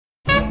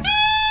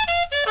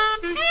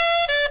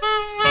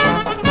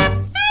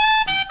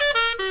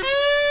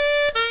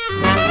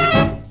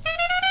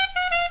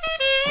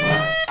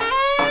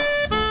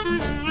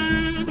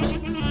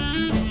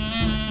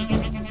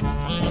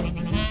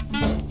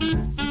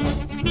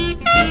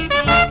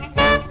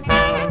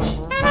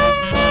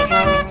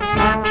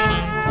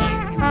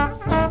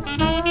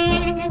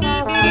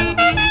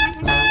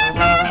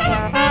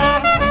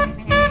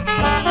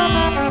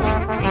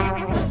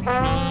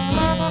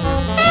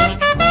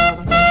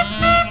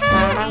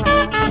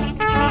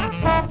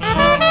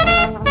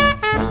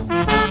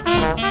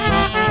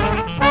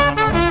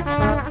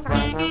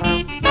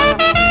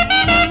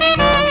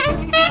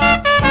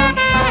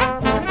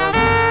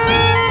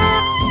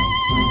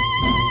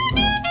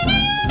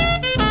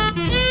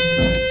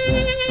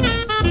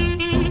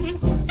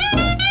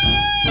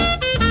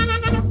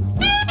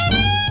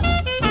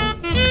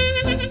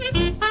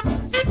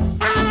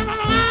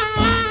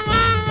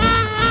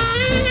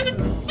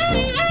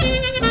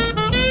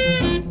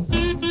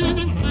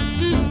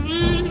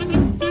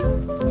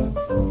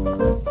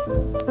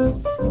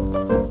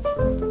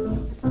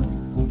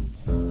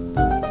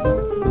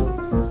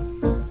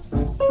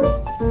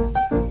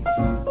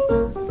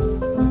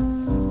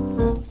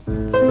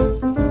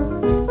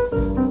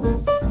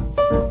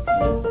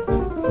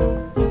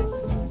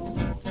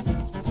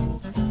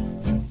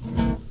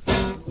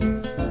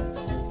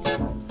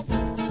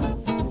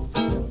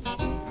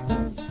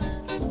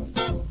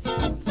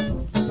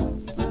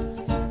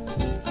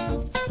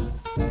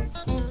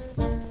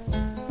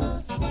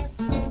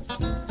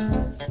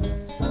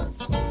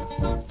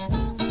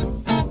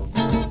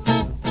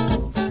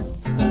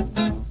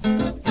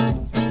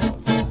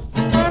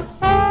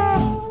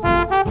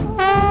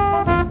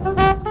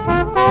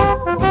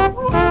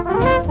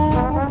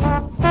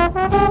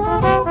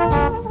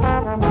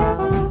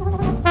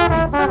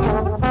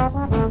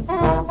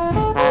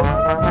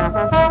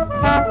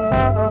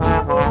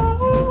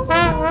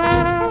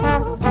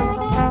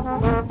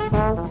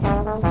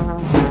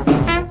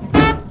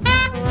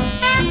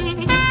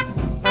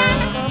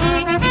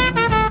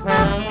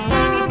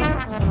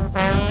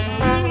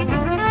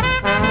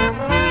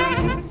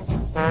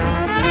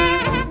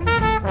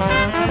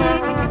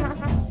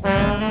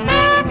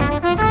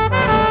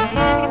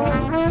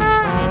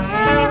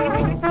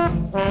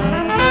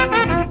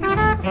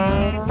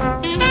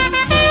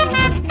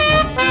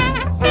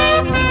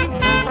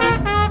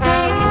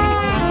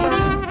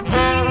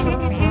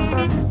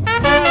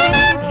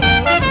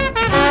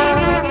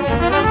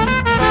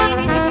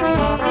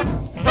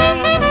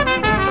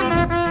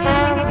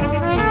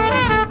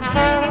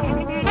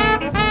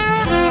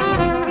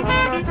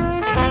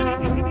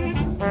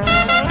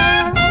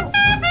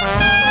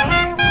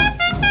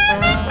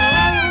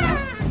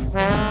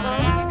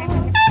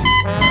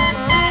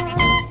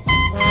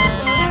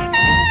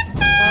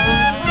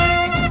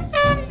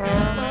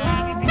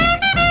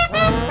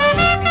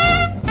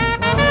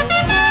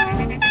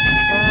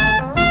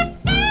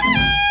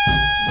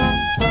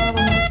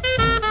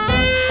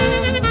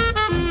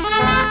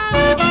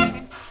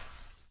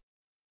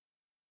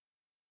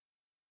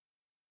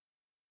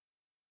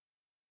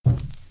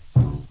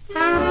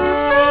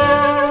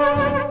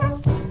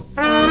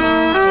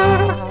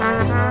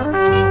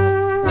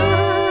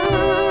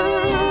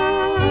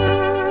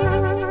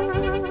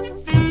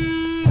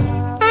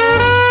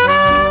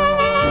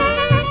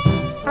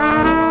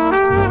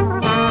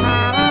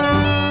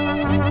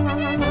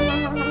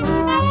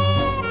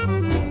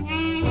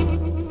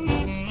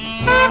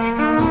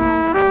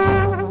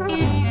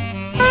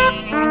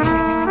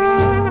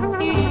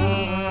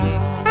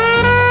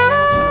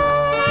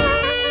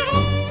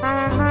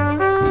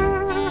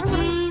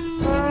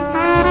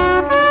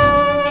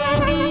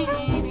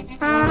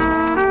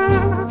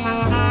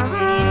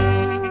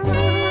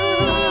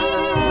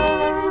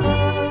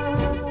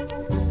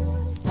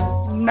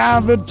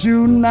Now the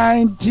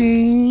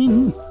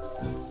 219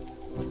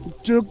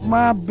 took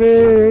my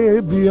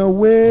baby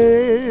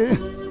away.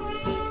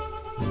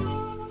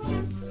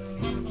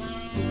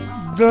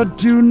 The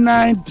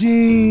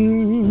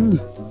 219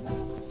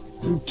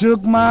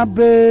 took my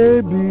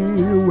baby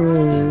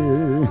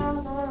away.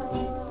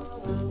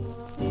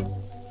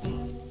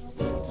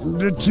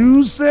 The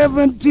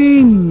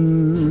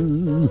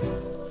 217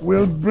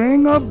 will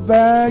bring her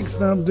back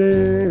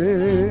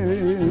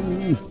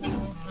someday.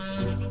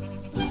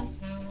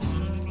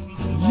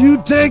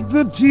 You take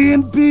the T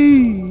and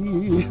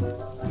P,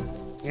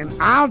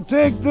 and I'll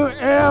take the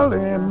L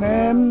and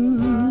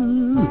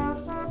N.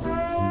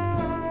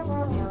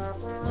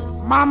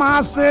 Mama,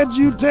 I said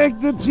you take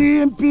the T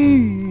and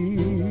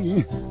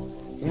P,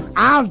 and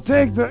I'll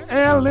take the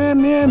L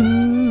and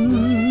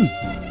N.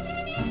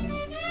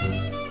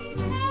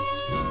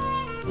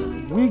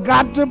 We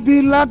got to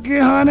be lucky,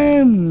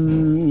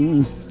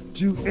 honey,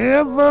 to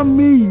ever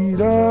meet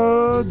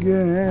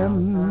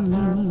again.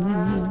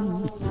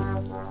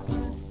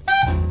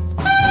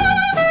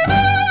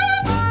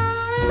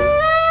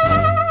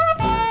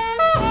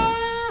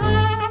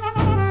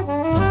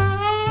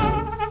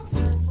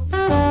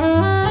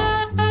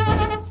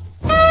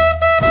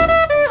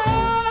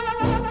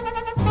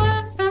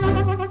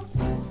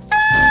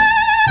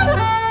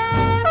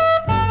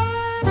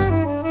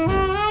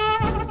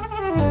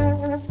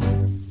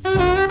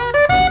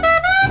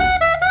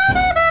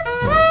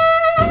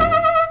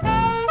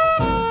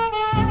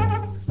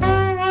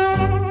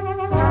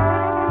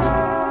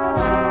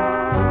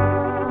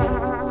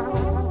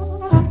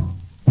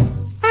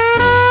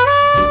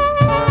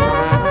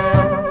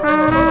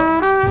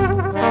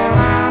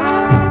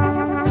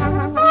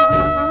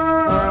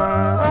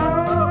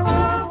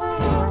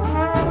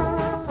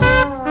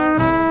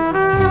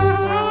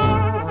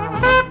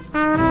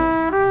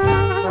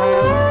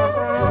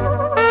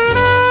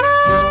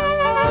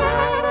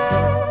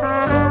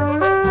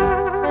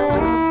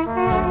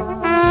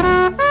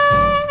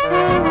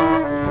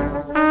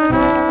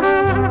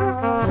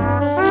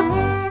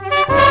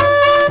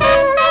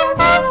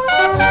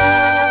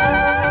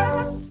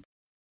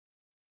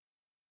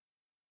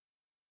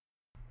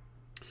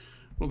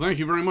 Well, thank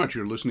you very much.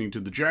 You're listening to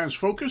the Jazz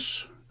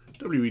Focus,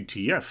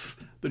 WETF,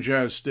 the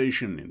jazz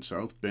station in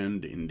South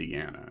Bend,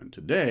 Indiana. And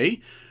today,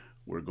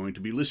 we're going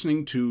to be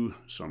listening to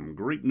some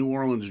great New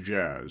Orleans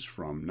jazz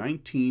from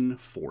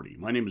 1940.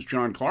 My name is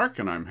John Clark,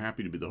 and I'm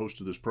happy to be the host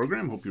of this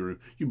program. Hope you've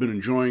been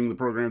enjoying the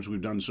programs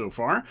we've done so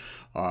far.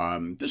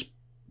 This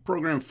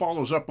program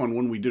follows up on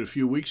one we did a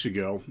few weeks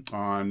ago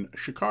on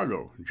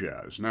Chicago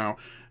jazz. Now,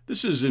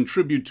 this is in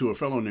tribute to a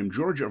fellow named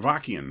George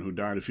Avakian, who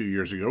died a few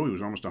years ago. He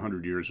was almost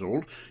 100 years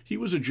old. He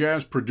was a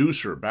jazz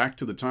producer back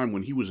to the time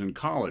when he was in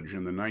college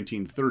in the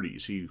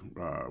 1930s. He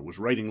was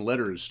writing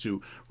letters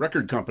to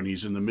record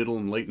companies in the middle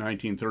and late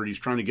 1930s,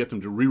 trying to get them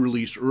to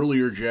re-release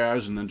earlier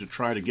jazz and then to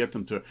try to get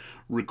them to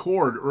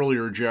record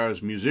earlier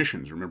jazz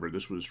musicians. Remember,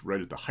 this was right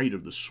at the height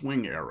of the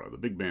swing era, the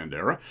big band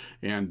era,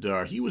 and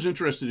he was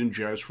interested in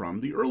jazz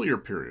from the earlier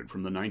period,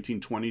 from the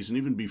 1920s and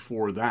even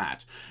before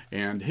that.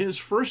 And his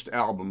first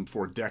album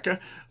for Decca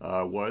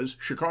was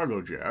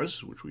Chicago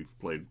Jazz, which we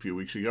played a few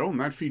weeks ago, and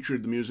that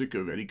featured the music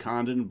of Eddie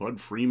Condon, Bud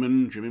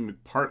Freeman, Jimmy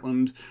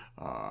McPartland,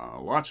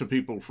 lots of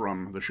people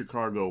from the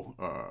Chicago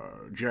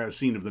jazz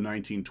scene of the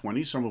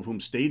 1920s, some of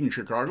whom stayed in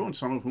Chicago and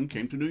some of whom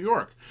came to New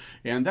York.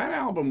 And that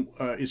album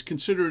is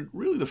considered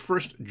really the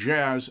first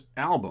jazz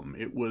album.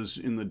 It was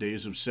in the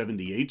days of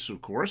 78s,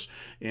 of course,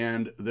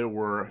 and there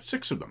were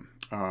 6 of them.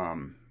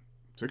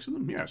 6 of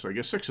them? Yes, I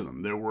guess 6 of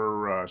them. There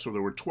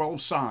were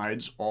 12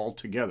 sides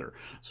altogether.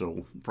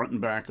 So front and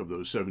back of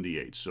those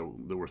 78. So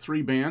there were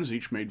 3 bands,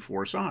 each made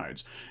 4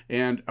 sides.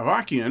 And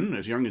Avakian,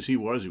 as young as he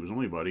was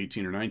only about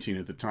 18 or 19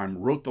 at the time,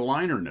 wrote the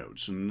liner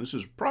notes. And this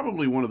is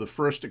probably one of the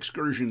first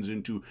excursions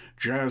into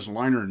jazz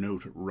liner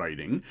note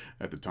writing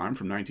at the time,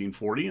 from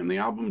 1940. And the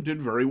album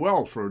did very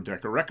well for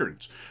Decca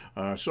Records.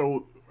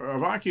 So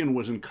Avakian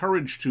was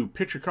encouraged to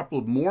pitch a couple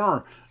of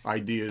more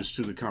ideas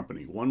to the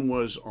company. One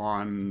was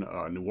on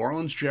New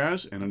Orleans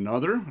jazz, and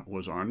another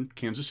was on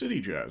Kansas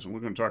City jazz. And we're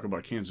going to talk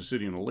about Kansas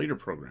City in a later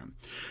program.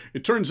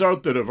 It turns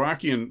out that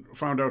Avakian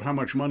found out how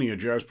much money a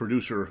jazz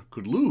producer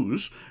could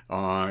lose.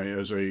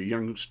 As a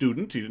young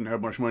student, he didn't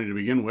have much money to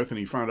begin with, and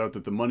he found out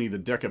that the money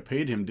that Decca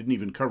paid him didn't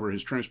even cover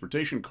his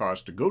transportation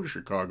costs to go to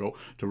Chicago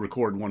to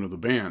record one of the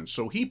bands.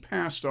 So he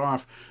passed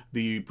off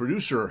the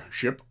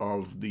producership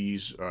of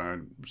these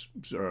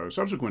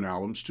subsequent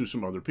albums to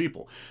some other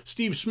people.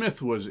 Steve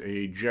Smith was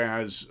a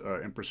jazz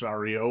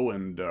impresario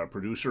and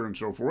producer and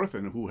so forth,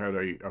 and who had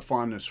a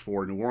fondness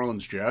for New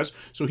Orleans jazz.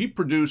 So he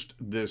produced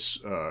this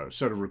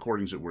set of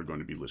recordings that we're going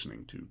to be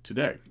listening to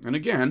today. And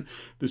again,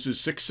 this is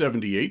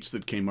 678s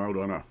that came out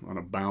on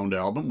a bound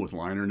album with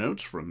liner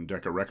notes from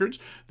Decca Records.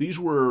 These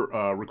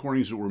were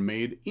recordings that were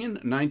made in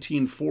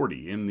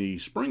 1940, in the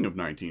spring of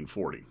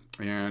 1940.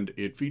 And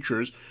it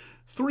features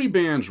 3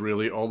 bands,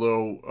 really,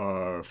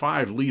 although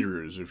 5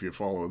 leaders, if you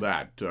follow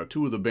that.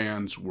 2 of the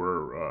bands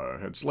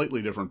had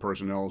slightly different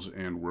personnels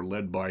and were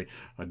led by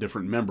a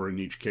different member in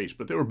each case,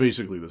 but they were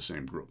basically the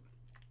same group.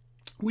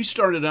 We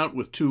started out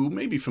with two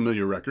maybe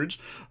familiar records,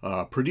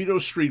 Perdido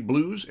Street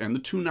Blues and the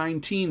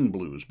 219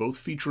 Blues, both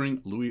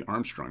featuring Louis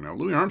Armstrong. Now,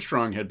 Louis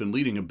Armstrong had been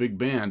leading a big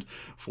band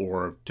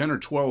for 10 or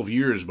 12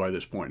 years by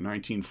this point,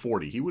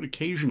 1940. He would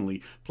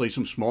occasionally play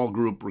some small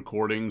group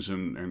recordings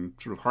and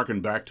sort of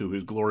harken back to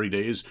his glory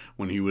days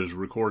when he was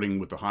recording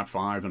with the Hot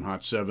 5 and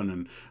Hot 7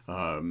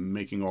 and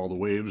making all the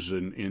waves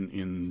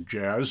in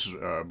jazz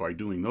by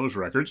doing those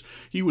records.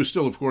 He was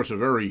still, of course, a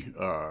very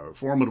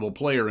formidable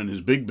player in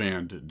his big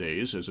band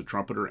days as a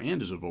trumpeter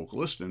and as a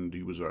vocalist, and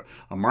he was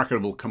a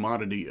marketable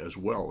commodity as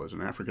well. As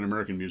an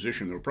African-American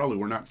musician, there probably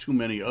were not too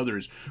many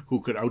others who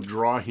could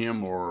outdraw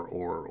him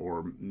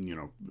or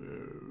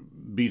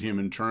beat him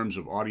in terms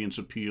of audience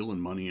appeal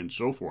and money and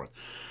so forth.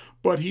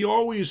 But he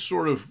always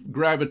sort of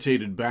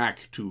gravitated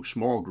back to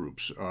small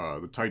groups,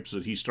 the types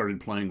that he started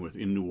playing with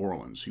in New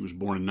Orleans. He was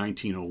born in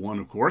 1901,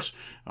 of course,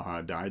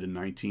 died in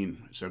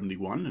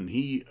 1971, and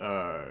he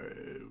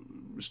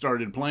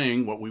started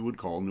playing what we would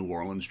call New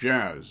Orleans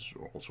jazz,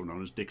 also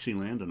known as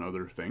Dixieland and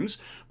other things,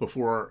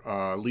 before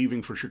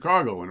leaving for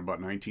Chicago in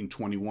about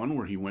 1921,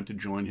 where he went to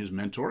join his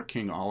mentor,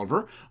 King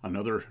Oliver,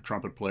 another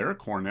trumpet player,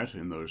 cornet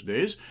in those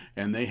days,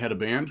 and they had a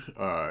band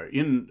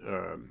in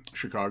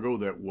Chicago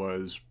that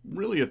was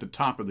really at the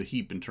top of the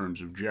heap in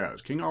terms of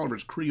jazz. King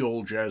Oliver's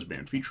Creole Jazz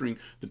Band, featuring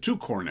the two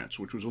cornets,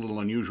 which was a little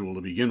unusual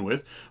to begin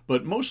with,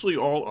 but mostly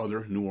all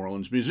other New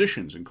Orleans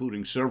musicians,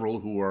 including several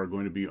who are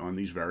going to be on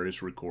these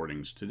various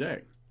recordings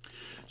today.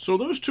 So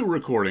those two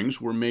recordings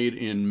were made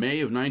in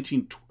May of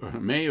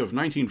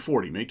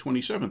 1940, May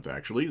 27th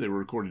actually. They were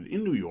recorded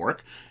in New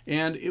York,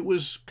 and it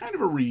was kind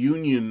of a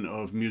reunion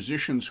of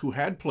musicians who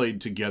had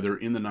played together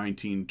in the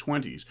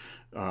 1920s.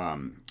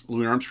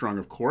 Louis Armstrong,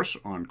 of course,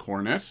 on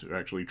cornet,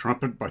 actually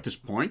trumpet by this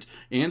point,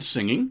 and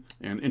singing.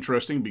 And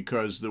interesting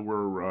because there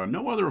were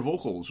no other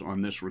vocals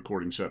on this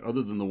recording set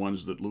other than the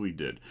ones that Louis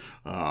did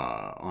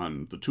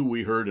on the two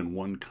we heard and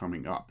one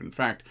coming up. In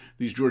fact,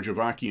 these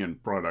Georgievakian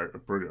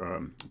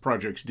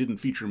projects didn't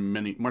feature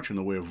much in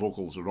the way of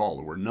vocals at all.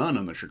 There were none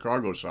on the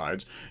Chicago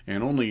sides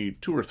and only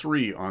 2 or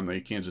 3 on the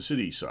Kansas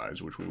City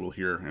sides, which we will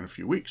hear in a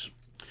few weeks.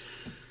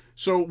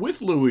 So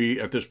with Louis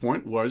at this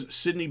point was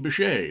Sidney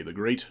Bechet, the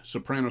great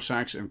soprano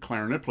sax and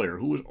clarinet player,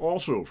 who was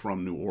also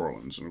from New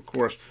Orleans. And of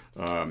course,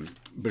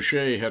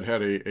 Bechet had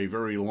had a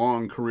very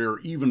long career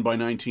even by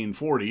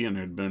 1940 and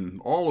had been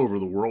all over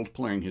the world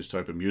playing his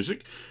type of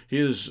music.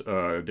 His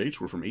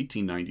dates were from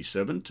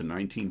 1897 to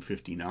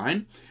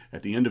 1959.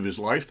 At the end of his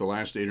life, the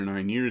last 8 or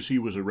 9 years, he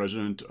was a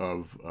resident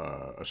of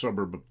a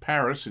suburb of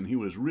Paris, and he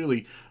was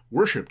really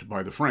worshipped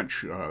by the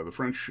French. The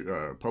French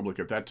public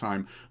at that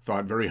time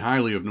thought very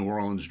highly of New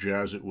Orleans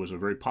jazz. It was a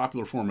very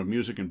popular form of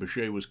music, and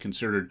Bechet was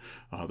considered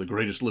the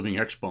greatest living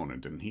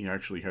exponent, and he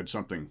actually had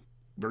something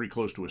very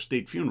close to a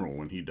state funeral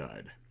when he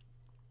died.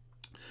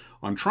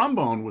 On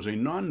trombone was a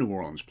non-New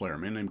Orleans player, a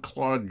man named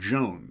Claude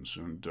Jones,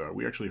 and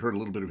we actually heard a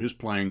little bit of his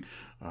playing,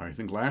 I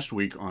think, last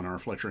week on our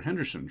Fletcher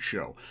Henderson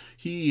show.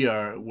 He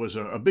was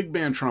a big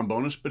band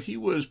trombonist, but he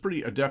was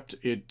pretty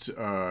adept at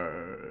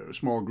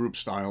small group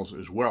styles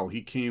as well.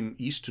 He came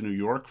east to New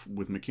York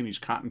with McKinney's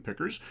Cotton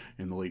Pickers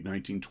in the late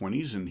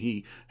 1920s, and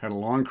he had a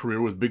long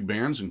career with big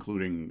bands,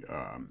 including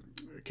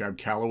Cab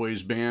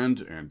Calloway's band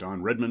and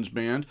Don Redman's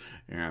band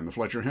and the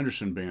Fletcher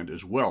Henderson band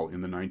as well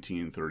in the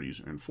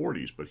 1930s and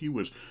 40s. But he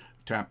was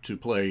tapped to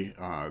play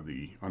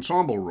the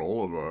ensemble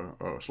role of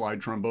a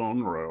slide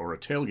trombone or a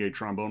tailgate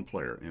trombone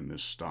player in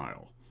this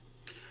style.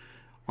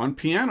 On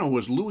piano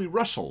was Louis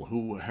Russell,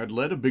 who had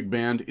led a big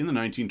band in the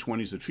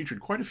 1920s that featured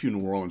quite a few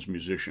New Orleans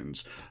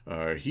musicians.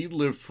 He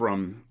lived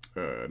from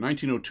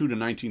 1902 to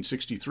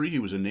 1963. He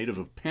was a native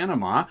of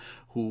Panama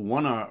who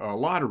won a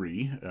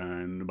lottery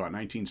in about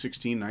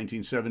 1916,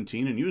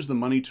 1917, and used the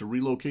money to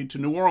relocate to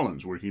New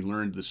Orleans, where he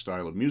learned this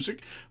style of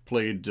music,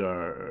 played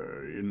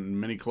in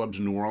many clubs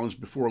in New Orleans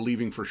before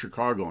leaving for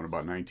Chicago in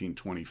about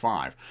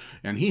 1925.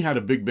 And he had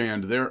a big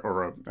band there,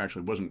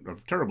 actually it wasn't a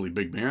terribly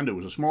big band, it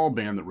was a small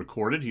band that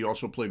recorded. He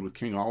also played with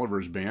King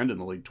Oliver's band in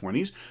the late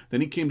 20s. Then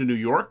he came to New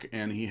York,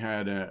 and he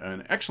had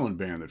an excellent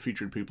band that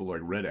featured people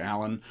like Red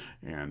Allen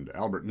and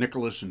Albert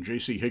Nicholas and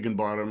J.C.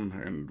 Higginbottom,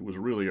 and was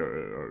really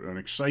an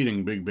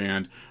exciting big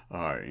band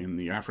in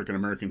the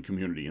African-American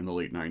community in the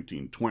late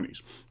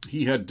 1920s.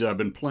 He had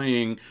been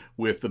playing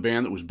with the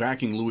band that was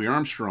backing Louis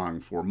Armstrong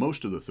for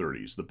most of the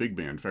 30s, the big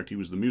band. In fact, he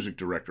was the music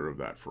director of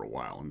that for a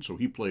while, and so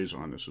he plays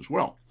on this as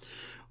well.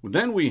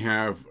 Then we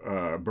have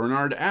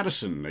Bernard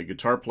Addison, a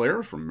guitar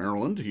player from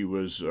Maryland. He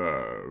was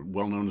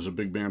well known as a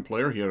big band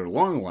player. He had a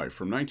long life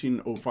from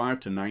 1905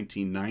 to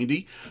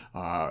 1990.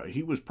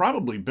 He was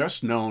probably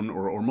best known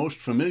or most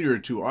familiar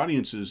to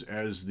audiences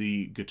as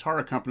the guitar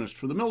accompanist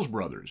for the Mills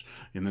Brothers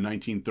in the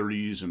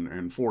 1930s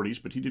and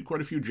 40s, but he did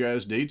quite a few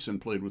jazz dates and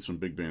played with some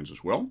big bands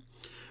as well.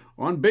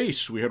 On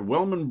bass, we had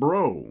Wellman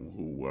Breaux,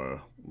 who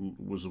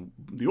was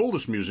the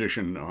oldest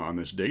musician on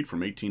this date,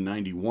 from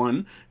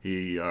 1891.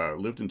 He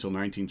lived until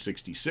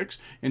 1966,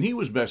 and he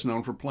was best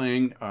known for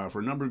playing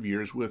for a number of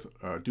years with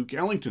Duke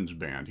Ellington's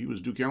band. He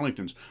was Duke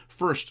Ellington's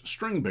first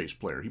string bass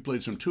player. He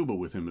played some tuba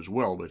with him as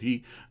well, but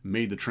he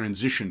made the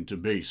transition to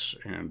bass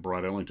and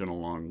brought Ellington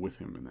along with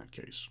him in that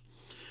case.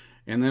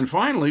 And then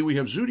finally, we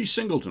have Zutty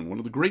Singleton, one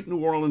of the great New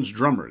Orleans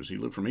drummers. He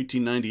lived from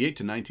 1898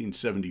 to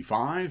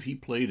 1975. He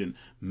played in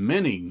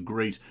many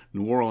great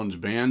New Orleans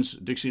bands,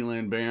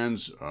 Dixieland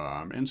bands,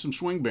 and some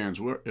swing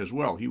bands as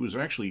well. He was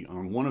actually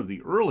on one of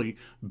the early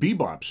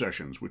bebop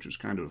sessions, which is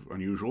kind of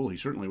unusual. He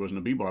certainly wasn't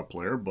a bebop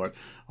player, but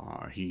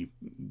he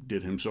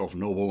did himself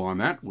noble on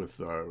that with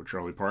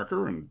Charlie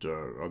Parker and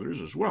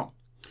others as well.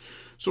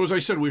 So as I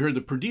said, we heard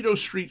the Perdido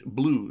Street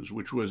Blues,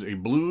 which was a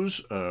blues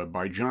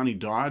by Johnny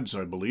Dodds,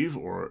 I believe,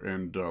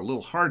 and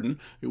Lil Hardin.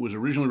 It was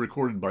originally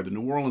recorded by the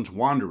New Orleans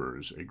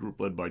Wanderers, a group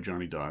led by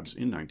Johnny Dodds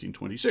in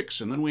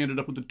 1926. And then we ended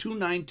up with the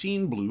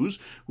 219 Blues,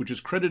 which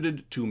is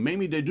credited to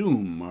Mamie de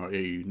Doom,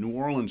 a New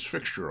Orleans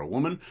fixture, a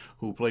woman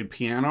who played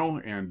piano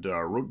and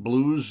wrote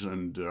blues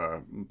and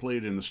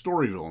played in the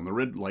Storyville in the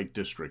Red Light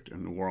District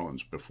in New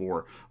Orleans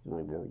before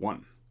World War I.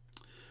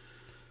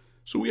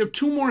 So we have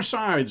two more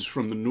sides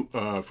from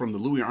the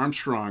Louis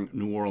Armstrong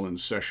New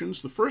Orleans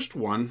sessions. The first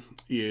one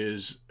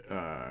is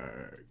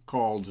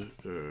called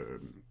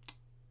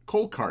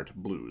Cold Cart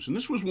Blues, and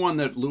this was one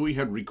that Louis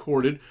had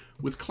recorded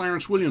with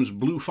Clarence Williams'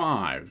 Blue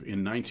Five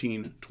in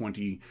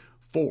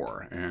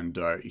 1924, and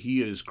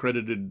he is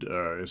credited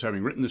as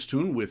having written this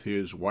tune with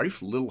his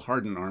wife, Lil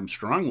Hardin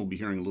Armstrong. We'll be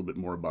hearing a little bit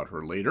more about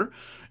her later.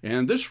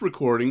 And this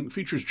recording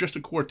features just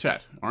a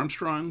quartet: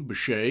 Armstrong,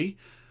 Bechet,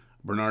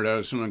 Bernard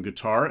Addison on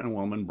guitar, and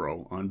Wellman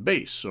Breaux on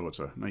bass. So it's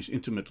a nice,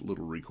 intimate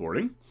little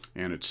recording.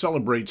 And it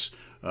celebrates,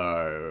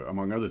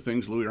 among other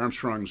things, Louis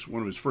Armstrong's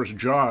one of his first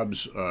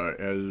jobs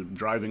as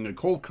driving a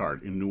coal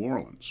cart in New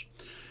Orleans.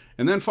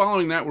 And then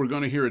following that, we're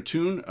going to hear a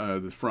tune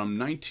from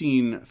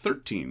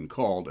 1913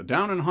 called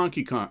Down in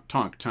Honky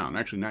Tonk Town,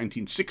 actually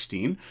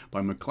 1916,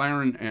 by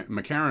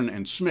McCarran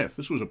and Smith.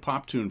 This was a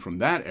pop tune from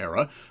that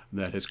era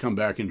that has come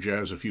back in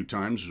jazz a few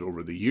times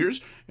over the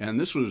years, and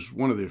this was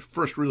one of the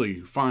first really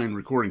fine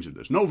recordings of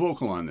this. No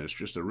vocal on this,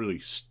 just a really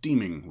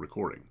steaming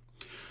recording.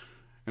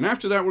 And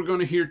after that, we're going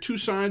to hear two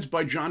sides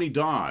by Johnny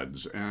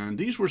Dodds, and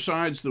these were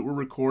sides that were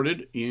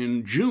recorded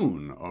in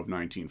June of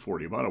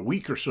 1940, about a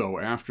week or so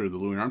after the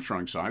Louis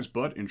Armstrong sides,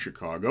 but in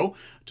Chicago. I'll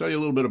tell you a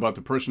little bit about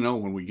the personnel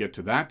when we get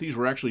to that. These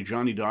were actually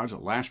Johnny Dodds'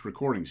 last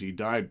recordings. He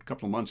died a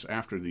couple of months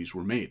after these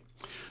were made.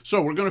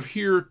 So we're going to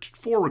hear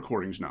four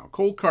recordings now: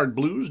 Cold Cart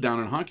Blues,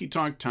 Down in Honky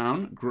Tonk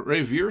Town,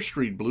 Gravier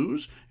Street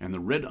Blues, and the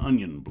Red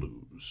Onion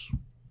Blues.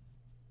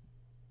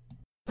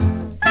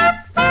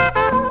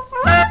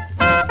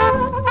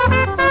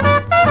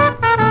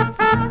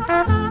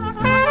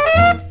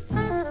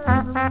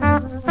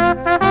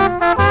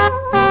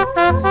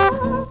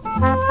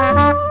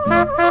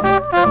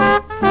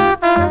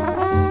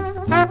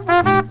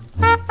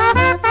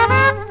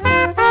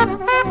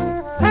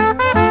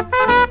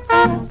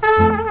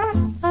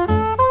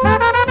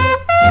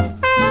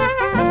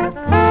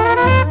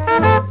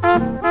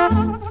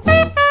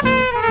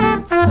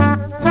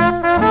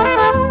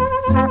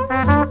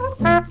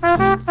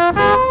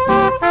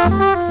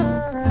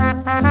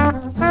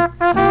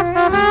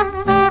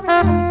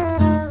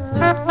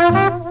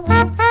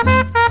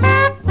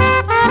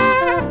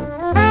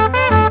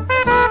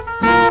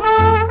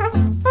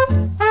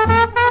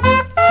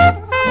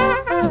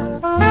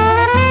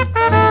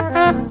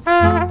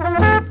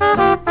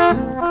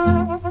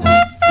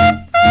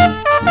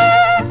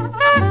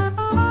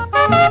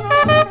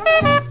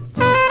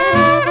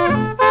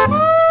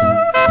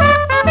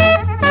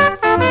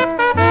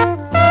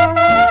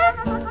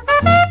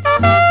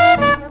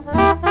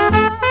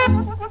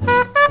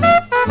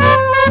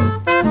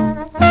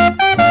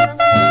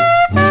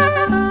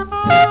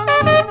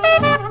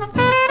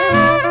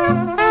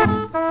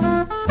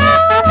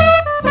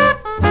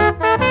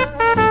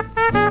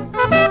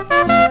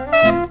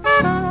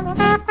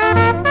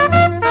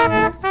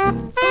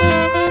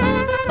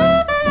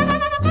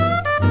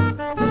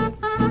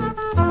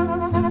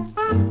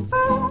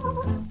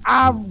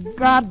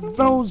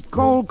 Those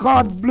cold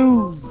cart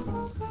blues,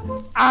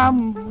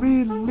 I'm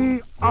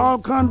really all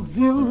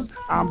confused.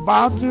 I'm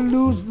about to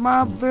lose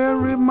my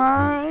very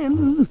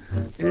mind.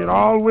 It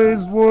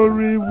always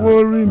worry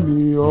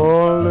me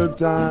all the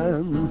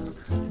time.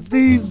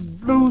 These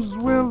blues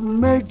will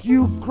make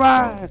you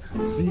cry,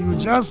 feel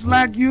just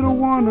like you don't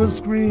want to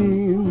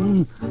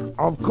scream.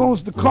 Of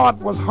course the cart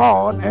was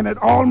hard and it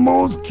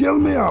almost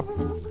killed me up,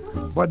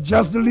 but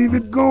just to leave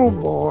it go,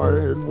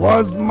 boy, it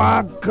was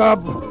my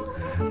cup.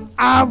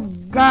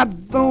 I've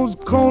got those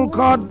cold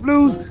cart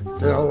blues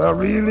till I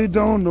really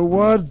don't know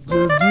what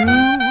to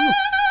do.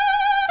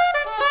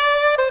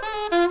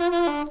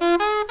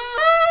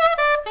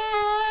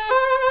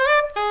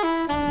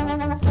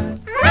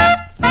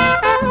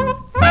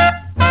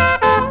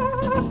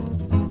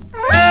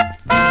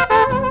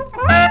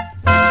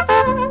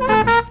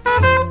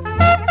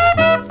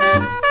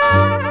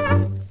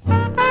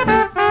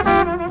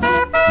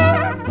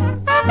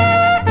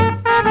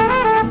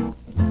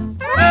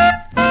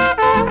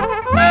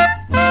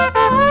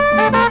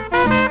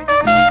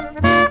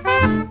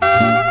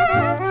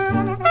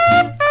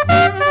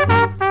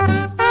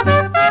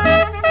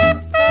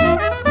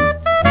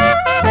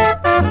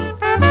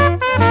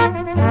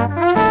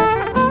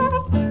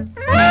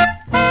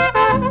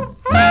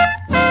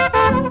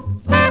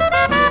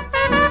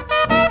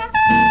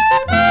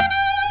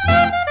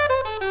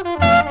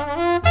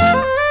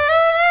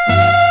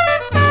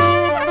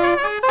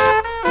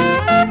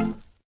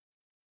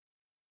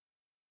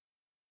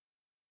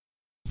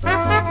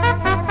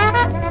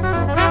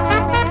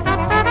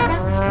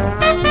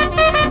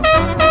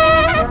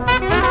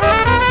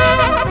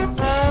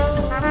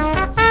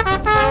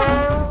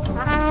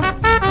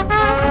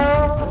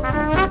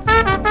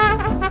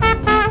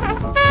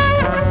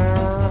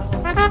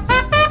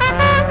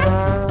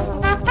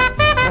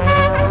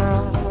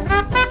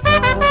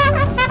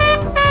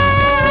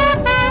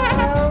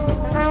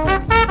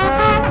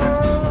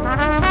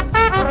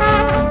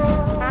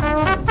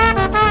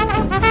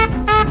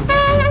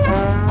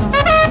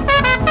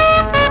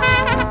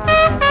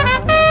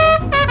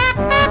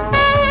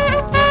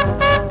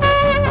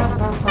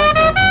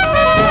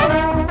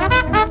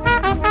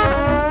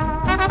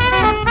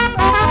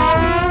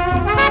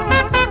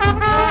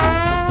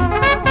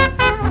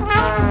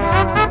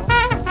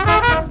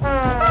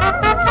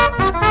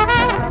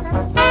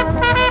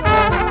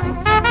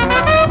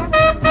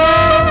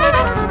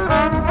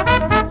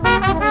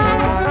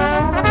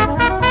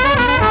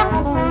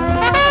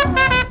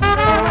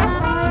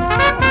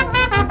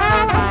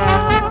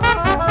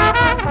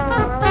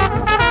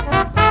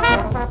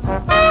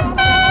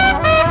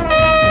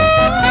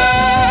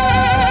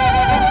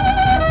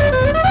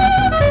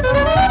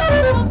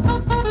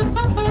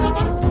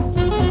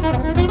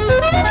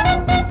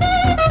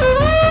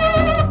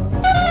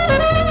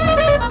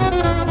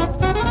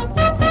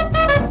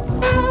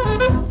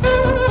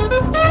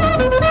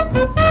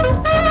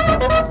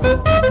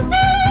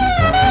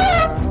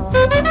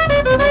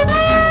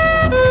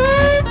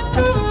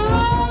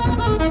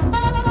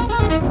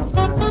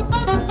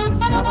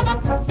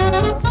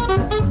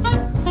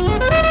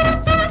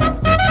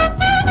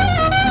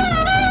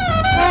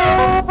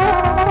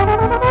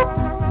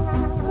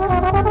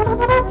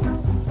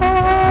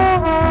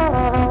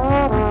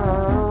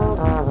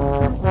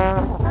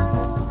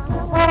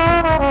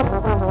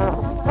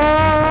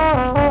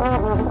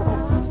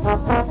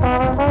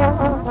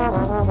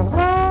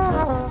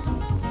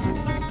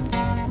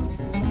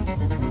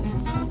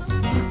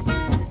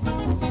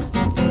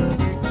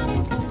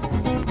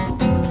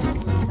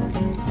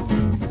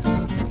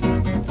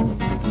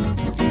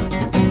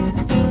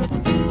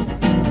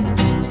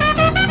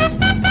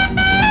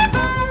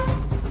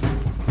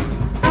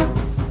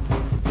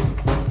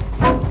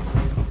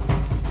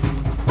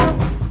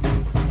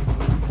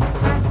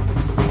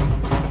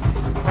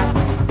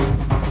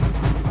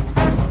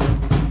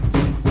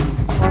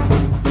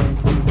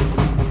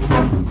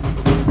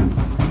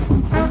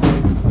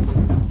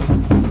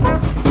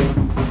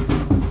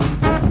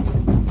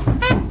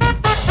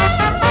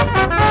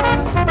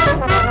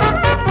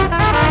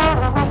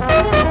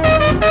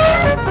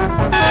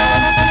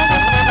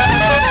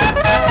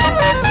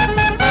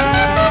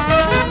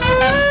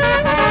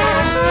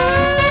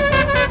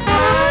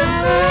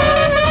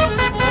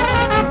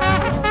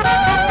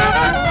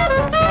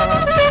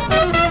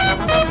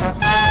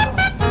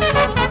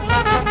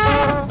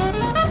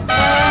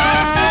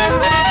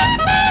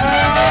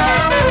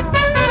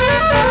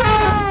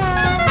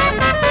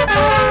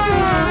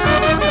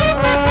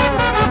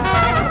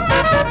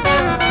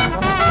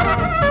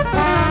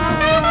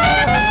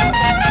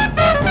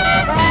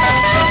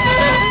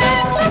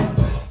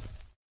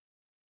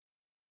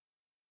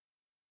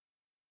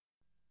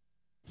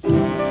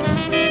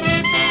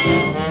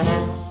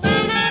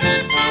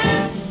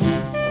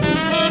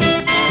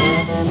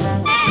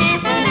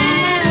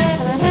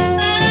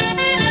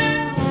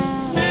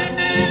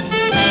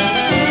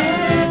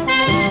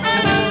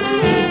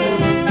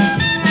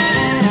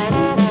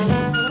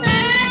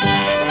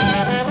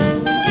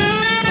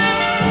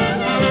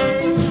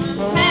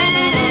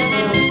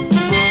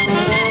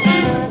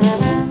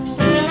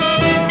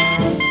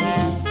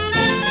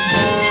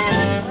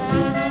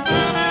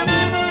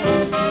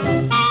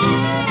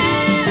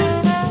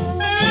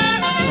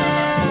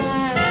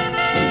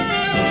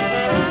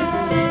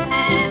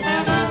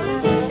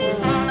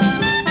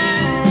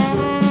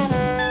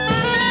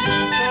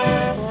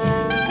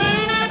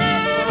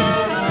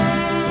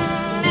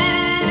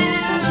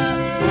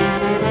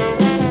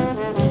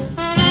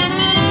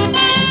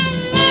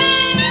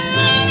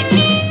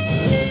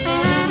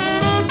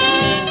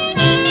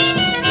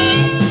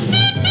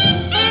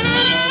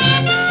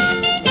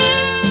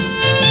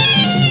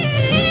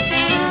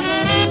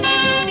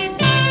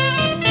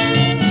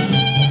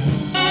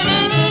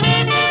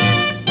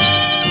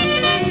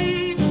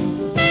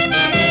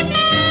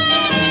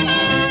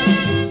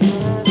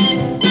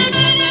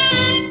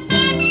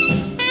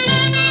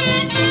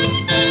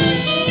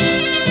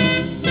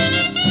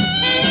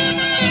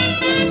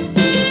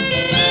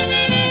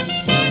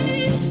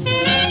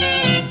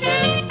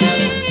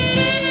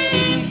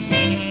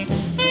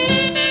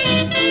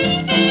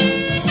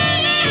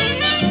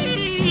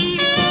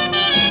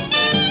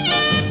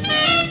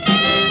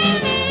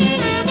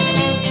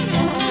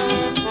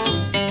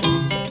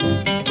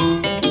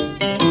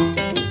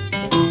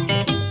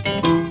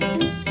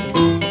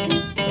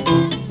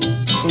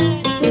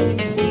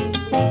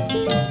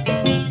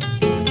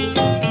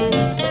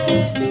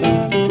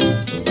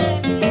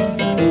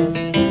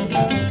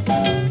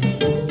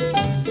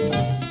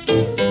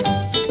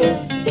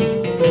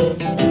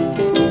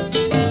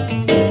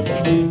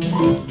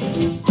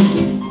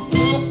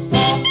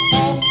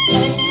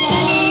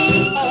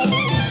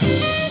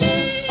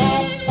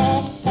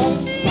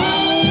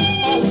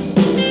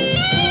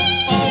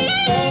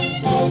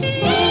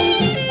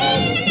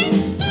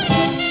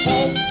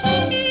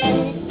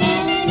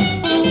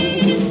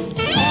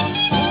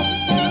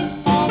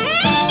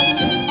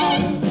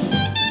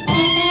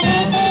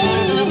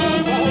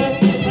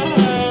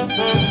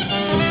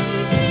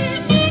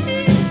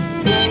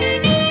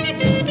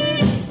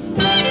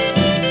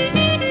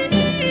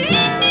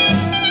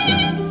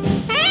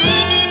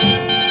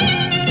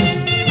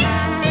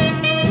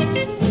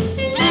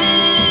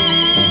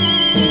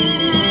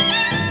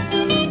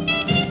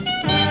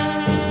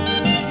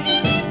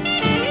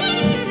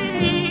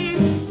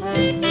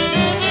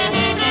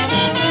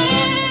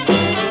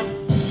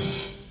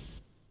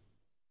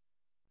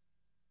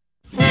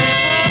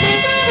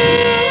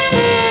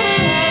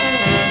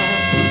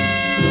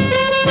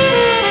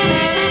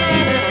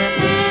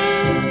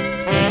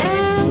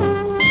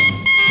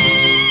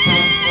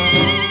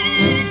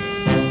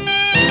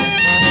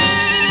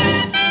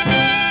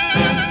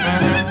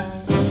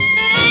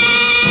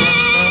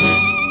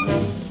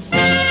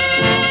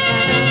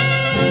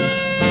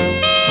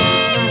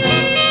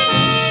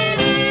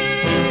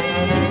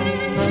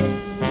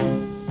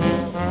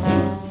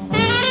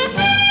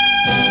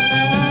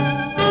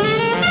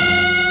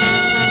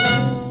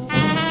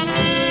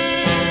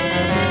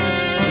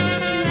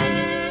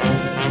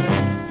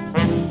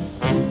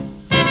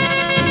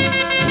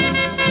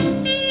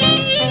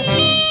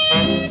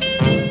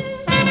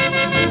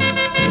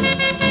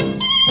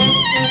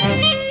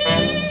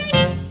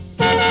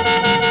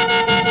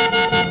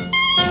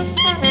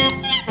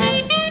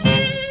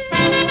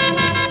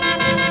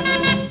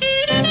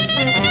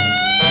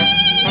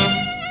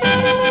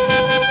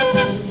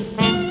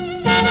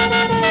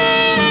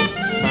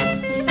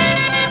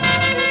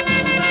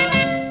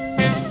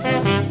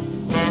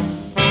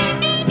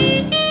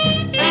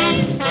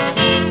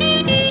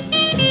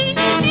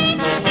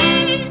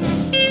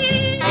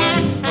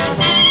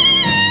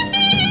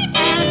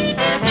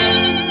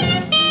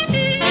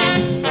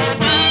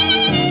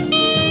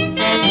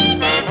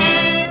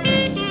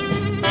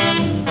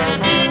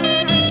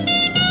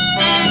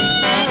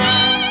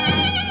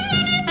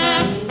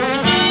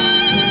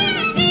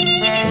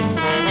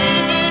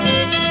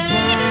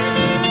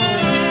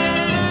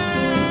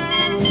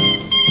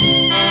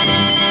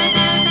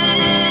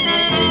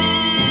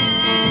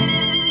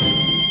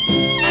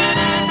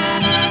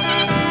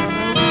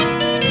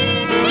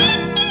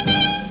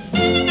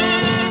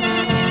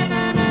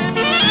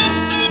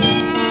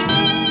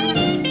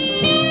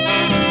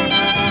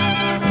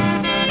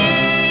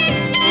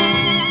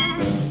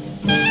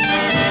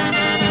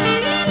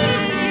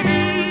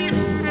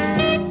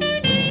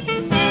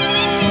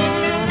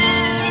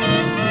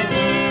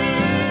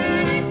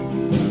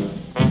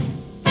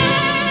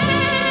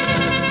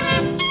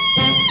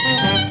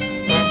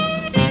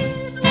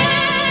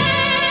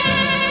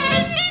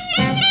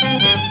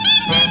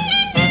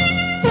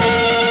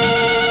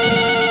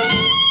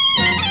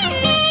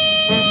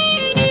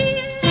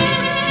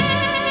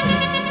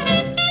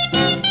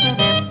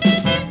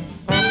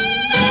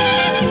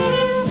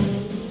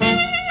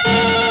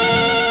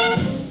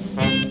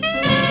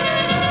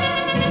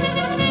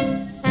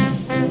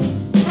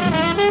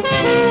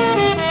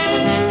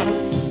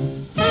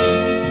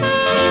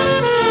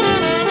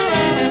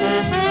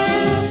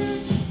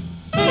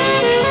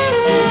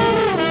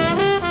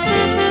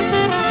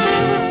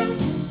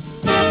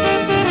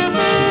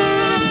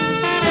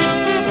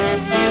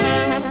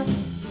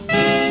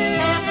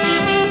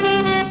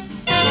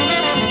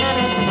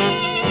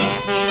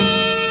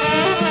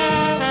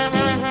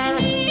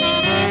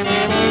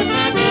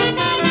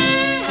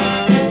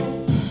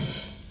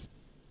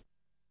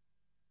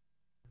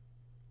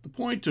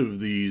 point of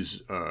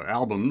these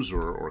albums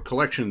or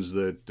collections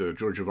that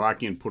George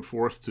Avakian put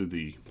forth to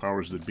the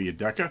powers that be at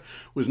Decca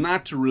was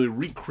not to really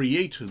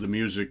recreate the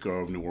music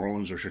of New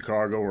Orleans or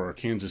Chicago or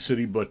Kansas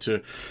City, but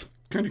to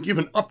kind of give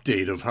an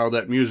update of how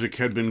that music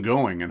had been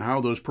going and how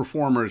those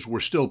performers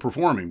were still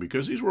performing,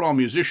 because these were all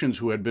musicians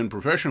who had been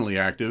professionally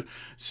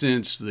active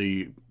since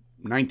the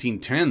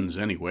 1910s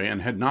anyway,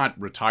 and had not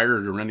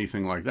retired or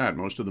anything like that.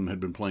 Most of them had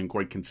been playing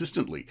quite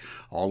consistently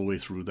all the way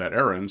through that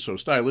era, and so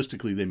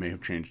stylistically they may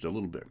have changed a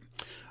little bit.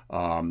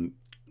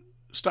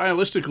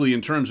 Stylistically, in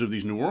terms of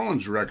these New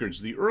Orleans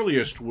records, the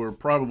earliest were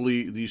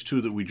probably these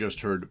two that we just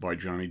heard by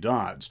Johnny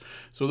Dodds.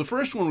 So the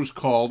first one was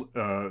called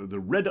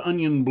the Red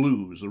Onion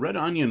Blues. The Red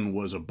Onion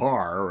was a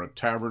bar or a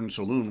tavern,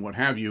 saloon, what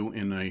have you,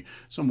 in a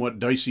somewhat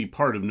dicey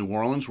part of New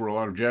Orleans where a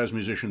lot of jazz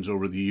musicians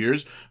over the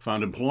years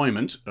found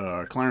employment.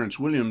 Clarence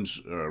Williams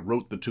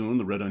wrote the tune,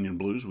 the Red Onion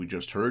Blues, we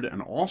just heard,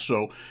 and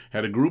also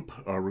had a group,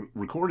 a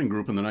recording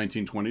group in the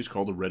 1920s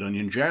called the Red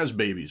Onion Jazz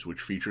Babies, which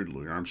featured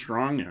Louis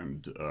Armstrong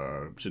and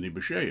Sidney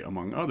Bechet,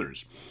 among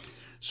others.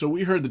 So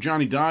we heard the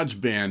Johnny Dodds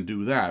Band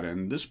do that,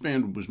 and this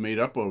band was made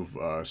up of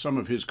some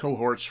of his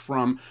cohorts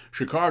from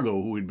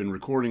Chicago who he'd been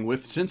recording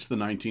with since the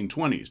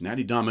 1920s.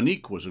 Natty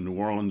Dominique was a New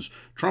Orleans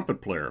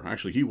trumpet player.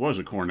 Actually, he was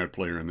a cornet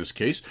player in this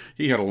case.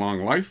 He had a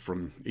long life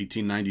from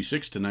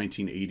 1896 to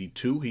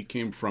 1982. He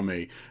came from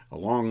a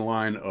long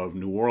line of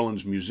New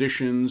Orleans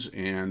musicians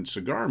and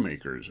cigar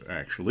makers,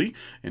 actually,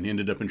 and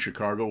ended up in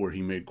Chicago where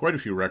he made quite a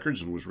few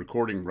records and was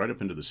recording right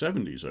up into the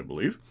 70s, I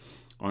believe.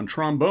 On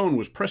trombone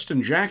was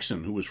Preston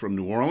Jackson, who was from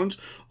New Orleans,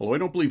 although I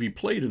don't believe he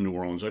played in New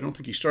Orleans. I don't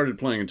think he started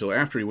playing until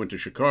after he went to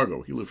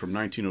Chicago. He lived from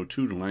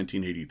 1902 to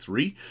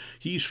 1983.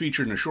 He's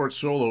featured in a short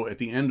solo at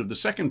the end of the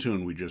second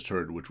tune we just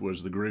heard, which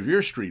was the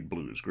Gravier Street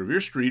Blues.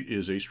 Gravier Street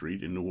is a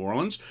street in New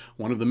Orleans,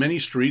 one of the many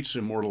streets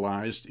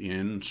immortalized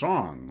in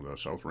song. The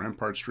South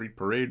Rampart Street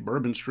Parade,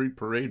 Bourbon Street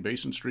Parade,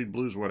 Basin Street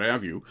Blues, what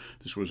have you.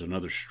 This was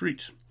another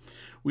street.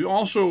 We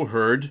also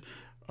heard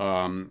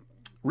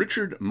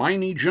Richard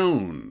Miney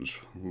Jones,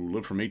 who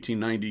lived from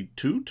 1892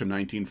 to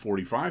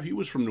 1945. He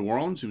was from New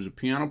Orleans. He was a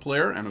piano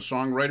player and a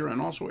songwriter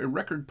and also a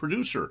record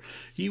producer.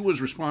 He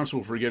was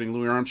responsible for getting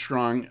Louis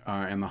Armstrong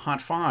and the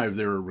Hot Five,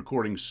 their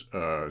recording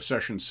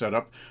sessions set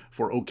up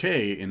for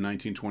OK in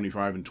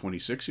 1925 and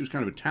 26. He was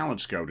kind of a talent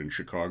scout in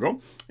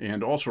Chicago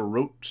and also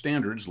wrote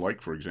standards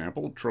like, for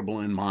example, Trouble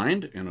in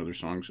Mind and other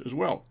songs as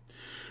well.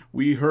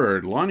 We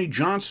heard Lonnie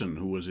Johnson,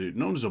 who was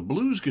known as a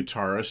blues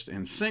guitarist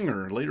and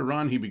singer. Later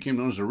on, he became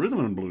known as a rhythm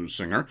and blues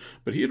singer,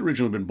 but he had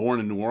originally been born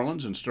in New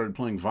Orleans and started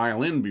playing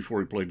violin before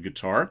he played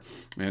guitar,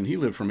 and he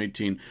lived from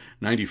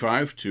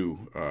 1895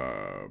 to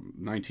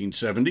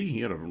 1970.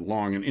 He had a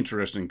long and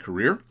interesting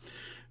career.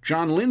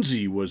 John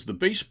Lindsay was the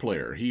bass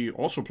player. He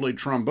also played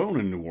trombone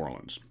in New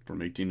Orleans. From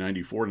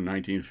 1894 to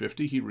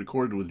 1950, he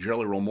recorded with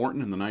Jelly Roll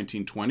Morton in the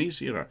 1920s.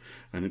 He had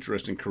an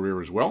interesting career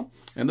as well.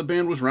 And the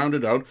band was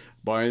rounded out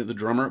by the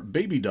drummer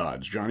Baby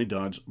Dodds, Johnny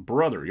Dodds'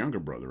 brother, younger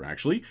brother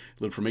actually.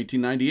 Lived from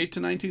 1898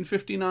 to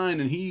 1959,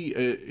 and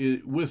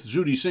he, with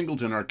Zutty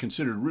Singleton, are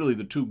considered really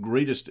the two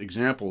greatest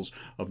examples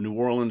of New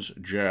Orleans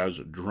jazz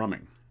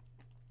drumming.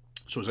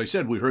 So as I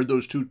said, we heard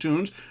those two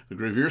tunes, the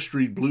Gravier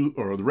Street Blues,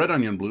 or the Red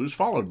Onion Blues,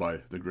 followed by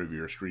the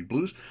Gravier Street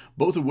Blues,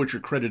 both of which are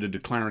credited to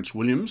Clarence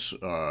Williams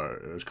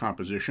as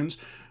compositions.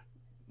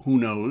 Who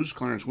knows?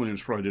 Clarence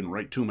Williams probably didn't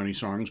write too many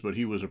songs, but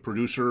he was a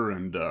producer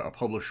and a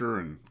publisher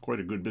and quite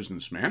a good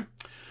businessman.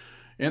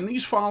 And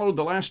these followed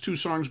the last two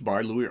songs by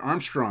Louis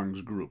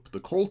Armstrong's group, the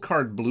Cold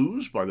Card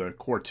Blues by the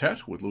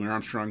Quartet with Louis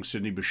Armstrong,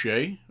 Sidney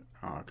Bechet,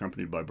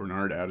 accompanied by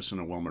Bernard Addison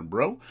and Wellman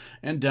Breaux,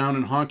 and Down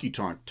in Honky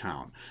Tonk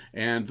Town.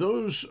 And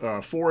those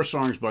four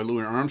songs by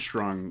Louis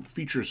Armstrong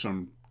feature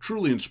some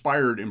truly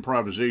inspired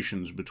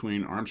improvisations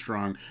between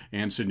Armstrong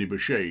and Sidney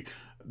Bechet.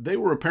 They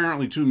were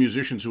apparently two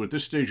musicians who at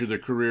this stage of their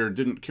career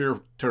didn't care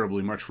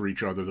terribly much for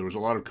each other. There was a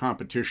lot of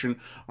competition.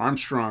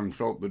 Armstrong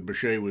felt that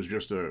Bechet was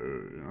just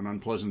an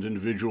unpleasant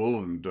individual,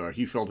 and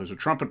he felt as a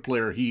trumpet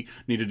player he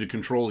needed to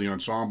control the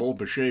ensemble.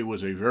 Bechet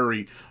was a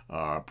very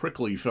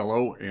prickly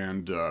fellow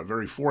and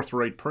very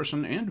forthright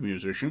person and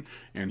musician,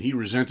 and he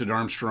resented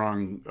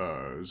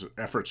Armstrong's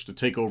efforts to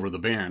take over the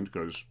band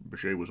because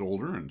Bechet was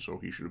older, and so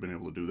he should have been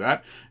able to do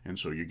that, and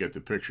so you get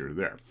the picture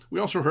there. We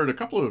also heard a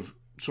couple of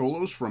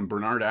solos from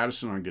Bernard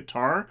Addison on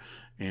guitar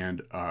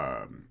and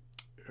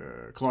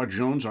Claude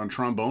Jones on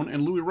trombone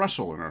and Louis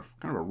Russell in a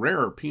kind of a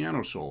rare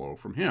piano solo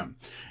from him.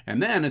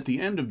 And then at the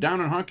end of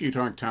Down in Honky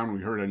Tonk Town, we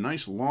heard a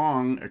nice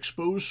long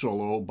exposed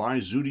solo by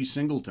Zutty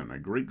Singleton, a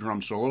great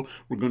drum solo.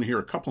 We're going to hear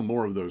a couple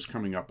more of those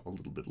coming up a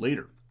little bit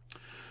later.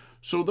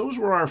 So those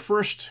were our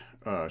first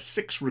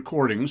 6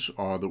 recordings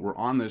that were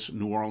on this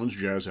New Orleans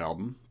jazz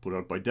album put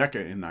out by Decca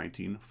in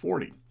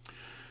 1940.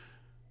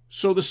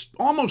 So this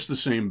almost the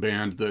same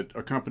band that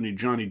accompanied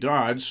Johnny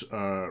Dodds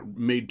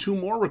made 2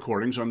 more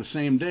recordings on the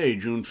same day,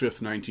 June 5th,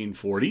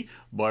 1940,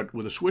 but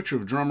with a switch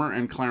of drummer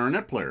and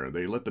clarinet player.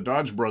 They let the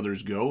Dodds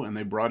brothers go, and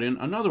they brought in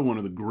another one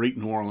of the great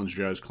New Orleans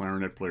jazz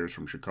clarinet players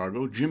from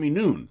Chicago, Jimmy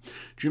Noon.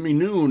 Jimmy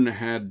Noon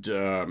had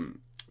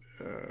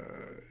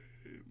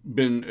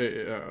been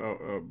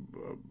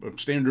a a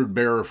standard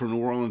bearer for New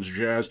Orleans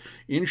jazz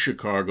in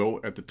Chicago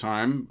at the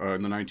time,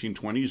 in the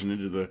 1920s and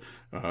into the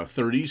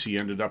 30s. He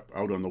ended up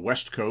out on the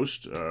West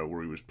Coast,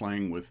 where he was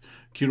playing with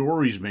Kid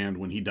Ory's band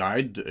when he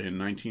died in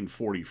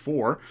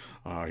 1944.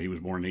 He was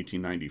born in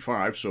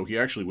 1895, so he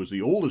actually was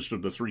the oldest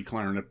of the three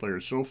clarinet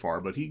players so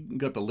far, but he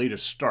got the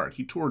latest start.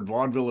 He toured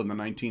vaudeville in the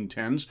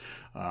 1910s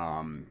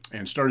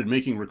and started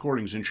making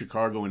recordings in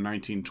Chicago in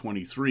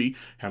 1923,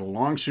 had a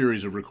long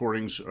series of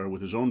recordings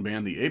with his own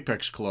band, the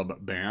Apex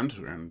Club Band,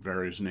 and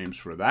various names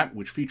for that,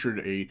 which featured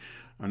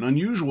an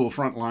unusual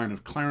front line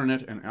of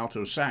clarinet and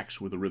alto sax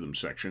with a rhythm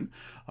section.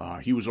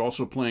 He was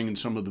also playing in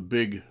some of the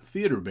big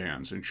theater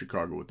bands in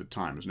Chicago at the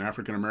time. As an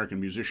African-American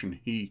musician,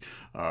 he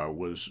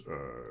was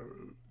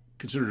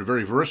considered a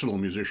very versatile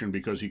musician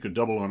because he could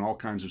double on all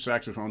kinds of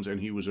saxophones,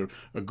 and he was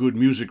a good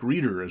music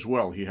reader as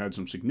well. He had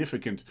some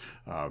significant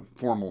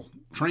formal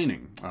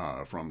training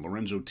from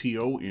Lorenzo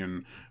Tio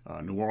in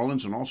New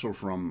Orleans, and also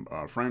from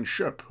Franz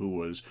Schoep, who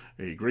was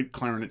a great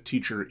clarinet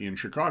teacher in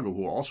Chicago,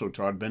 who also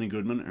taught Benny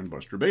Goodman and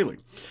Buster Bailey.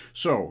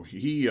 So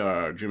he,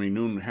 Jimmy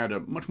Noon, had a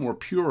much more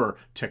pure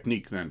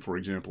technique than, for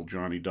example,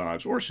 Johnny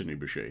Dodds or Sidney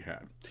Bechet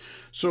had.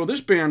 So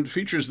this band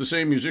features the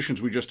same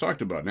musicians we just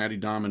talked about: Natty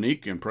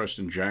Dominique and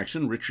Preston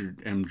Jackson,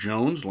 Richard M.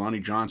 Jones,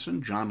 Lonnie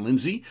Johnson, John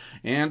Lindsay,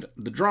 and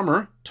the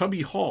drummer,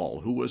 Tubby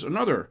Hall, who was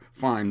another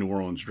fine New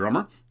Orleans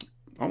drummer,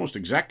 almost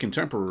exact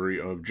contemporary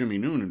of Jimmy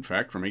Noon, in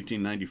fact, from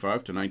 1895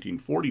 to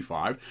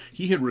 1945.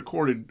 He had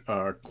recorded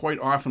quite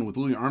often with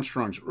Louis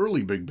Armstrong's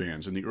early big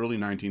bands in the early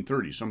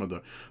 1930s. Some of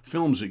the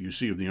films that you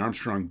see of the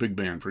Armstrong Big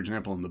Band, for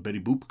example, in the Betty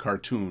Boop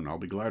cartoon, I'll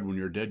Be Glad When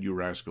You're Dead, You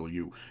Rascal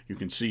You, you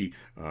can see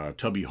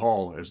Tubby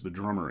Hall as the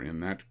drummer in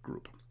that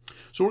group.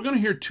 So we're going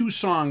to hear two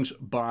songs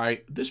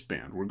by this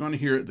band. We're going to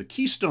hear the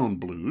Keystone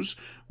Blues,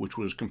 which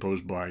was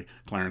composed by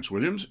Clarence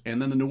Williams,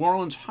 and then the New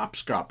Orleans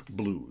Hopscotch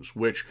Blues,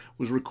 which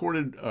was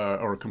recorded,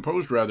 or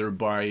composed rather,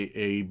 by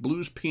a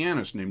blues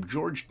pianist named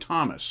George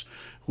Thomas,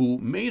 who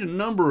made a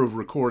number of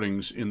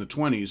recordings in the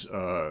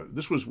 20s.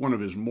 This was one of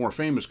his more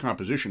famous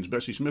compositions.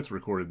 Bessie Smith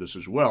recorded this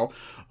as well.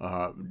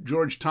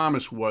 George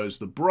Thomas was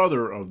the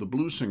brother of the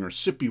blues singer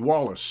Sippy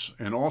Wallace,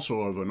 and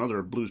also of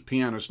another blues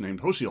pianist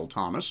named Hosiel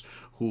Thomas,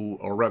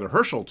 or rather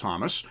Herschel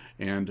Thomas,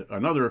 and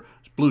another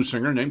blues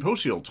singer named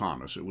Hosiel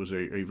Thomas. It was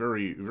a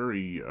very,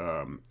 very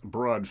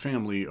broad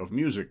family of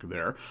music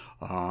there.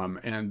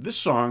 And this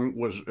song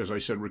was, as I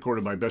said,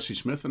 recorded by Bessie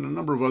Smith and a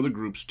number of other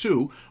groups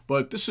too,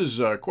 but this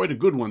is quite a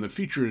good one that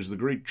features the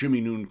great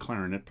Jimmy Noon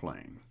clarinet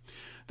playing.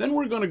 Then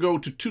we're going to go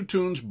to two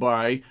tunes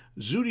by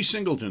Zooty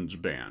Singleton's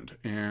band,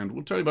 and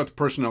we'll tell you about the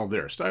personnel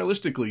there.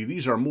 Stylistically,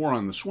 these are more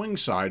on the swing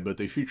side, but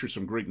they feature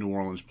some great New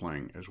Orleans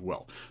playing as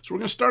well. So we're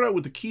going to start out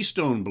with the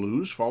Keystone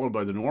Blues, followed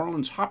by the New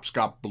Orleans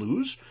Hopscotch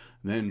Blues,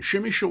 then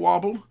Shimmy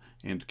Shawobble,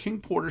 and King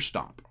Porter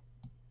Stomp.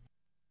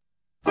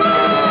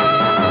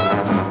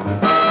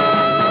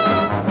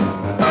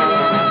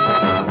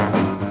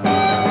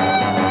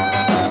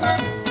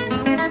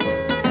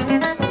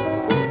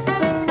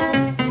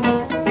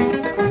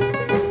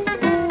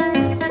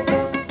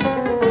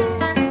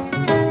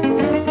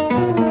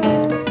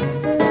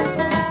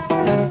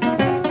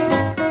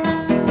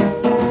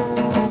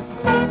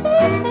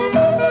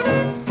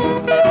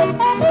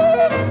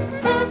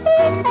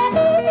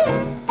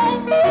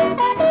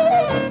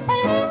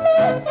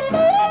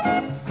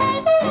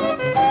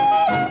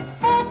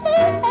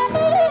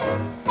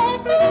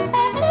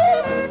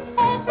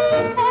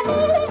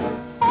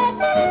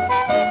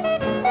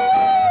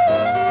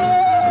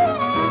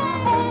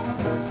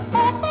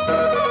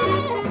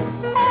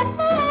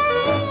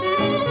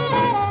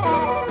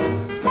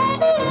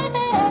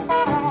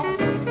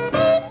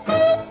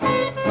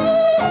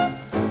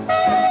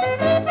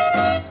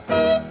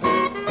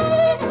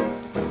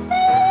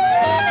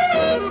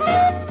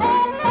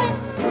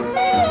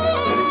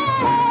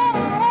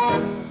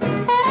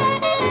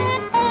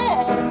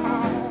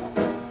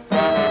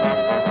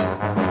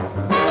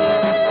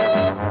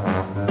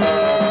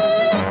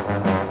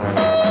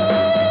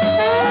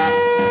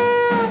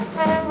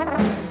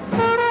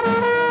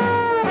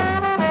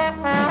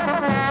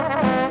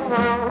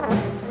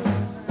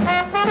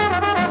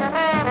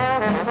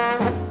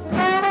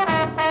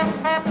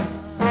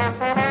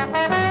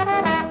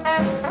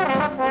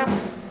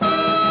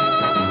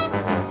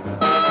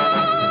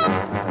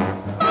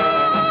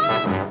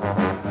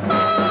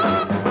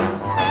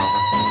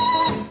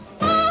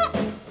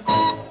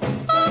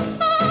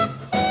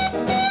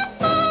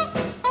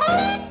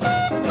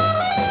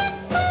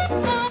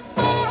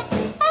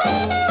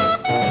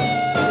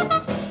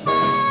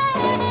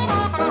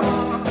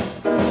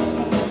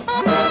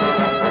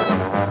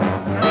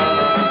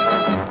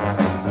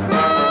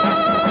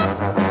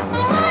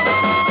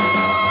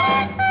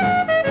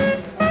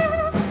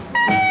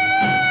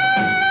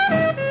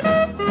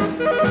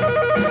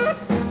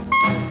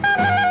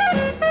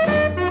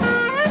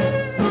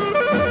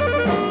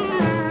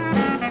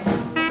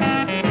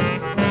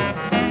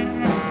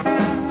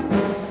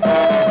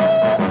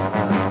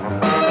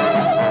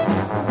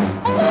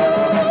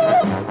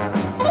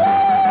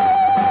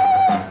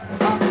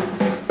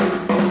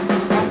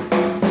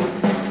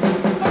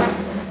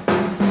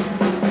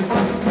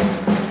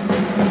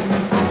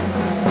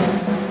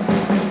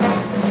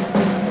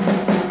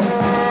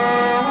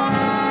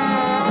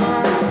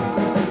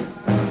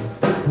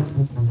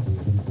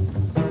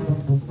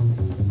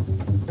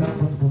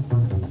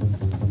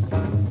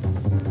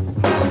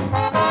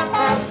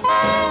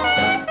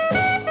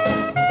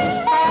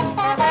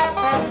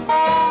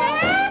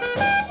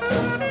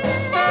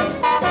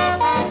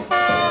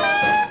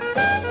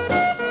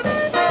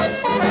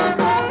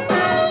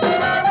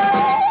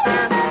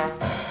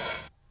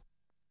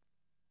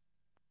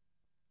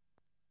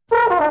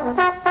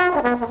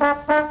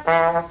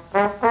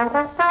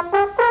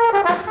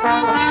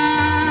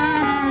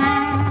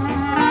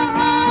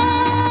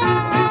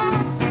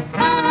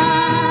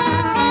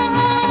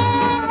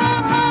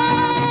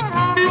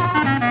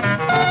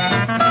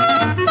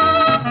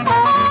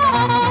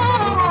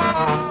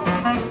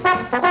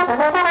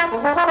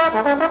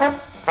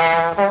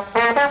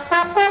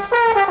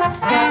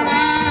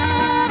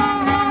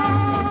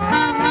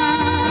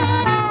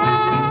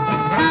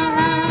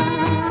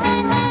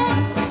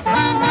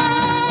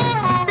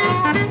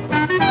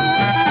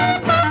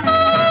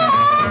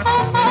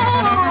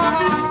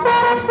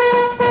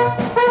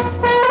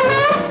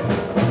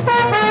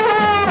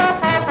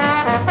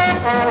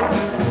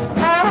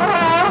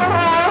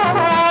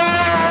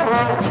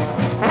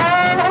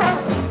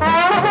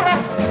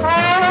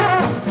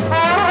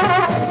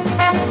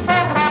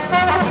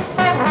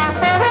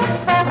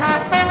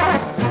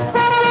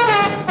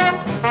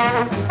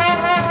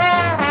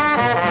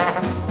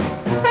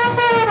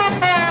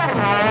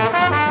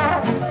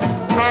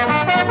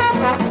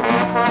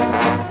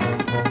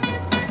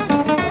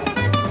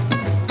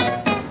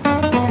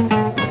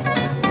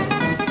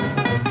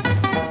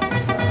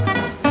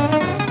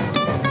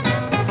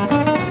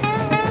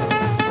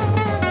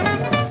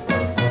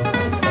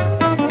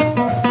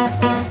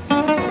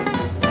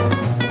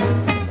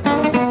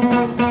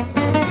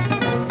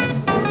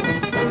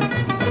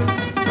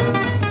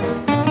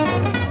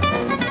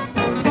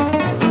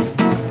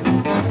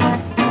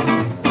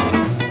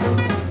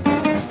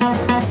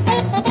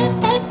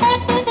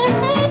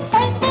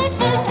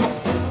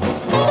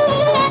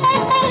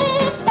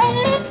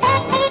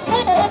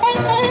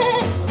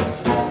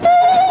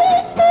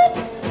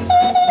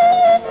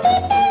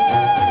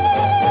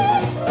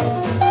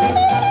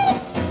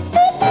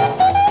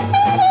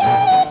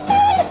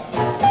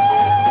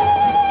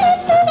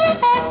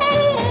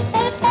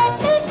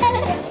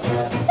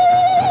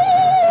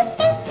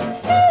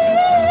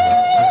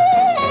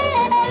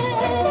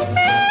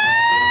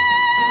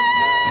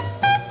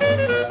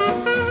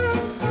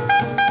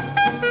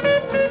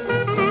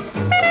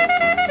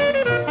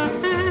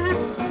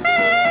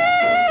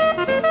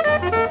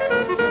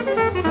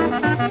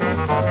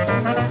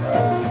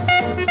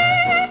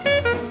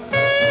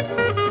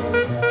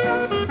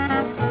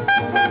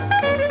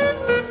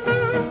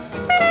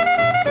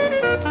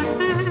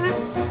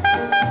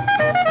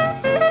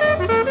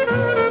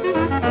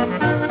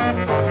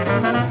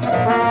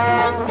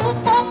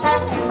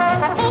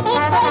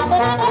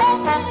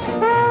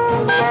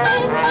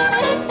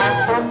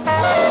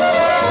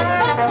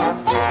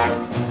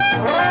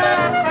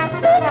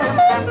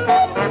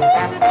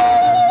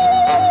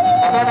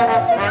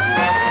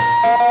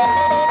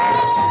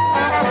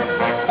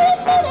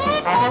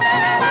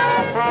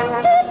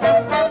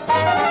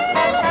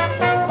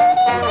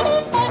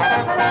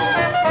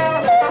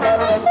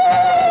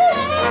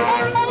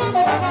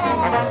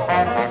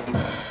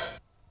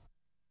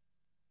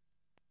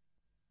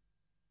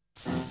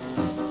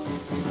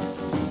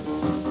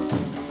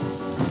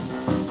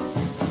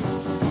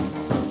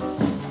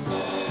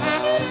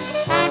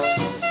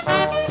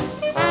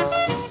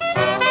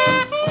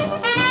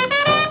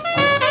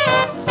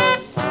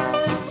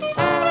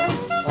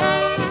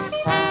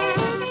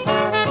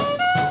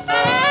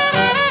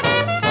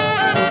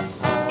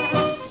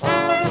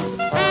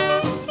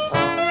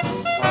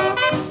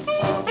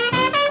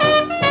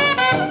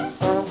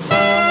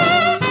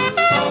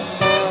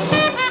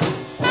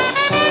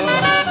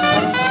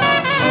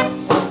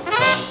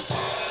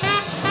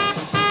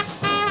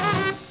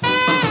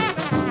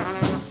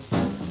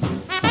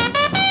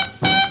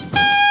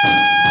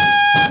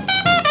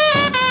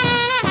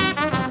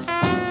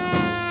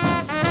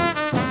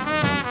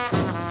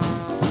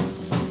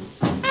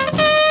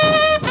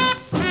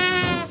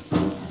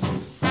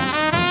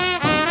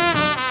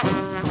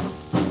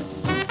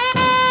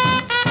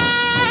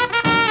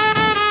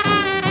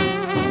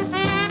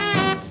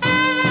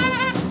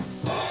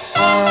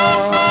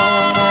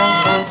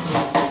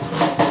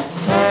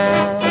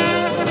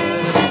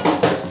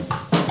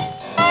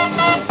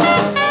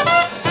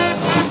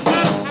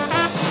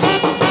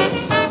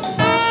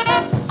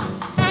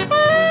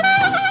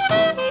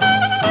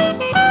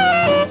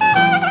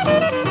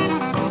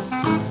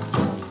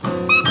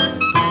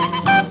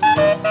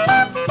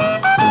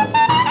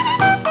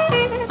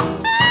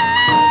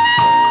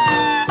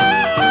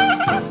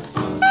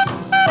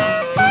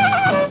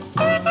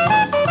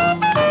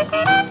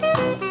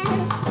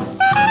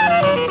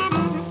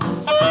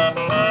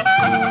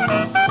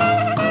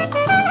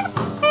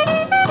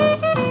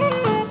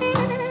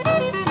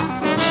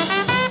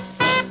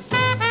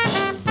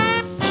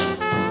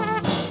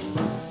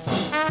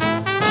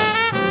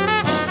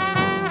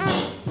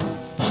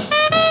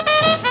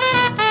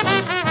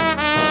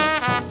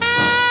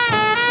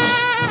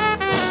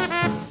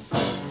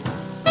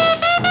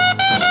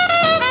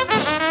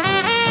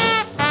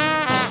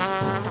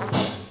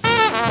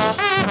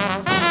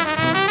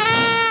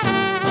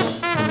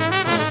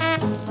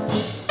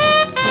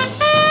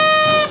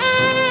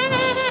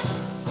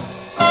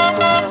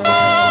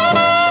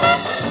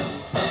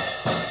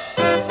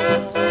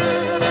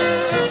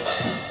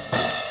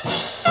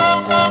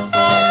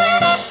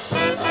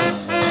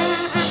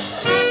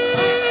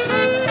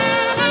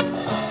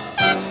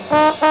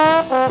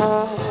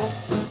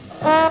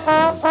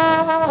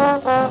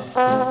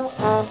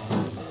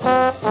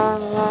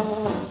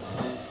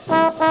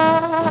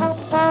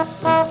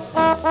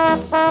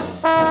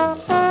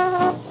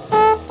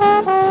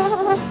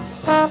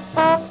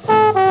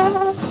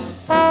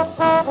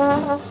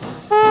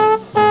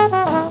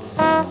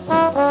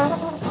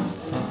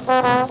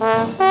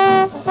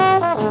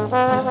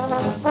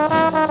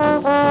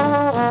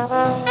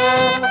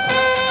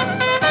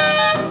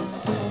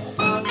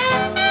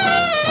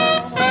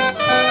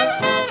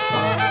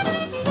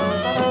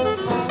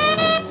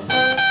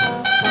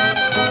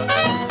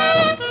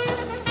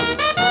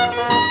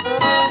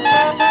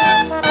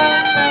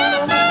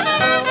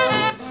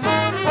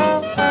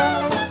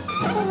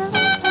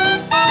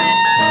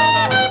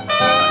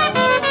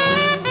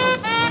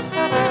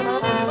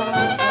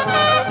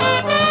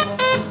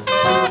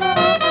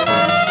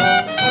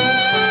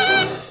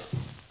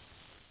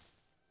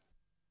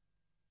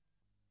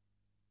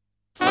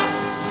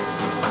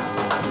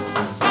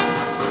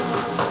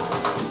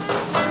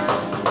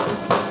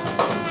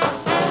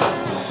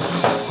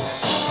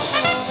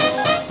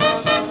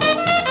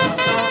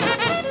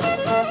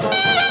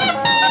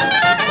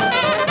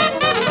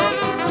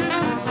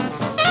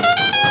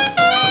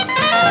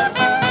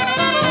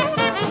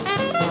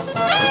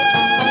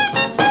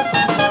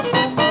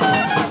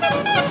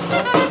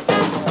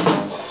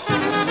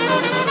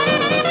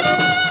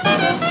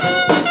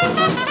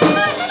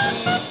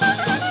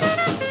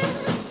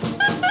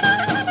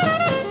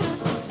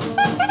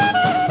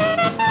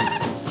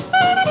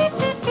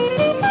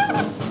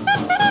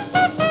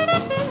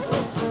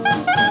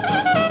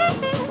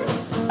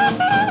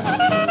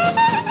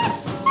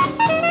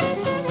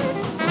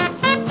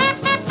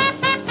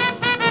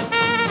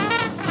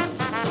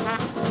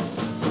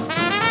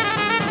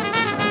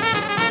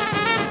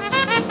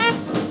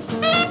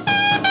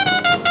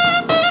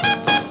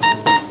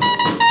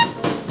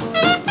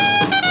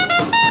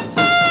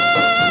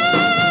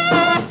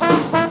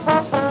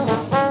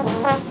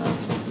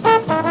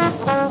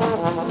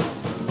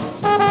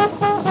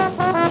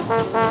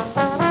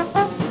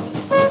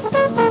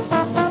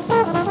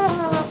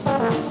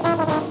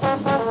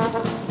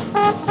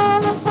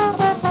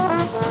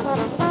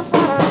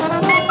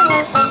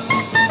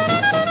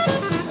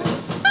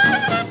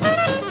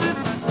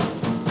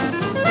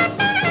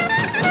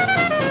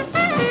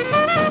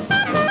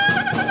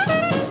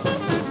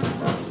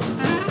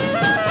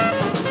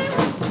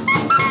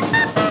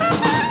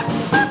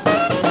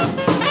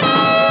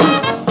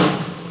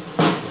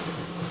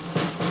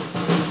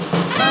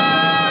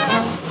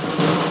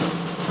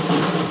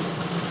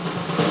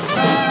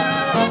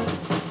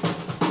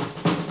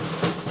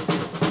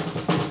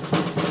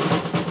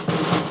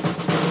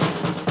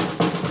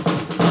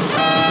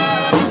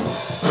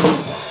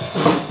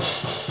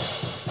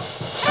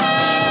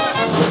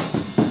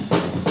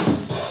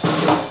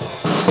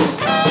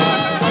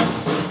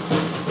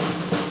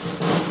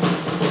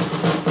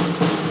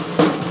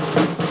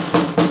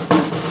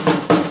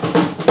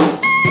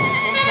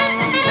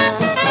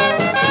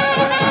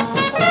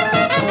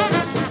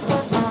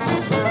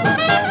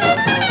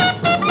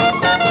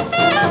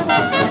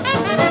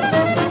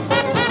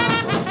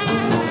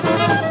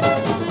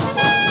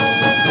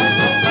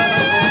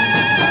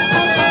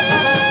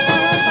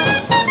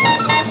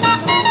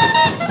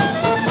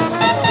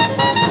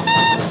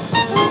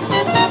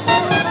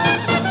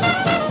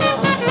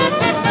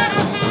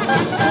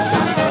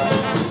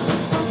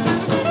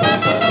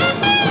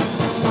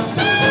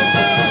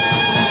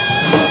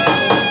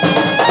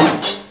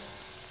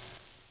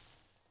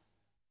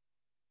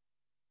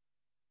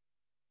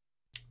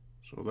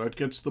 So that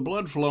gets the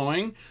blood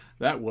flowing.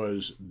 That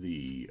was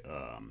the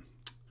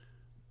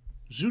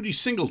Zutty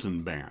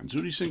Singleton Band.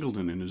 Zutty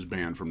Singleton and his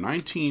band from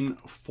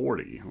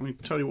 1940. Let me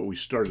tell you what we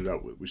started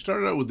out with. We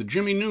started out with the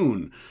Jimmy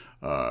Noon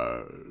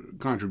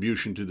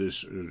contribution to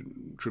this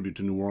tribute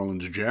to New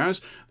Orleans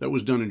jazz. That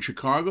was done in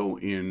Chicago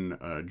in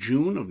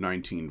June of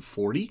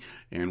 1940,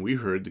 and we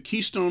heard the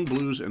Keystone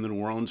Blues and the New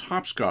Orleans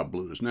Hopscotch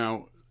Blues.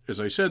 Now, as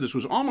I said, this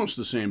was almost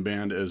the same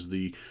band as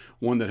the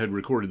one that had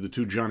recorded the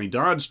two Johnny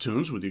Dodds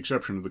tunes, with the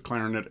exception of the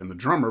clarinet and the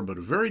drummer, but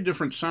a very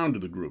different sound to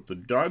the group. The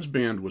Dodds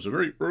band was a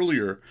very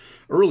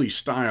early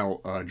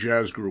style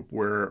jazz group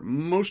where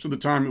most of the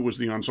time it was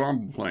the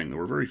ensemble playing. There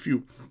were very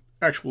few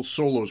actual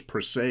solos per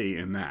se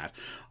in that.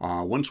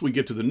 Once we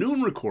get to the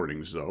Noon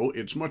recordings, though,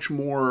 it's much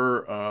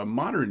more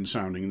modern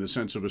sounding in the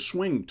sense of a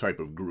swing type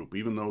of group,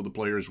 even though the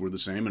players were the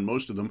same, and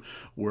most of them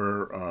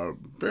were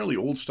fairly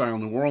old-style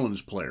New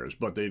Orleans players,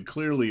 but they had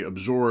clearly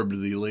absorbed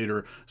the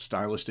later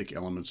stylistic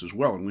elements as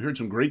well. And we heard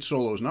some great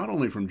solos, not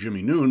only from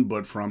Jimmy Noon,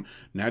 but from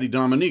Natty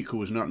Dominique, who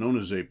was not known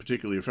as a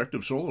particularly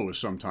effective soloist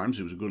sometimes.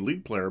 He was a good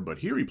lead player, but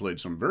here he played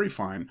some very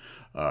fine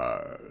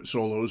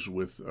solos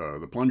with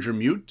the plunger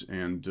mute,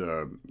 and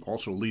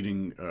also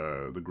leading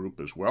the group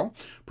as well.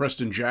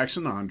 Preston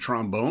Jackson on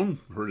trombone,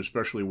 heard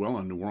especially well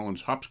on New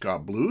Orleans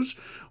Hopscotch Blues.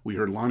 We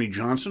heard Lonnie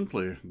Johnson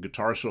play a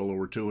guitar solo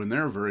or two in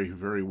there, very,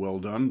 very well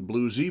done.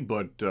 Bluesy,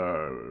 but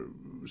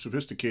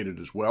sophisticated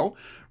as well.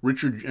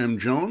 Richard M.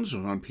 Jones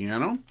on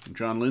piano.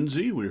 John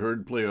Lindsay, we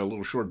heard play a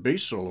little short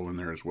bass solo in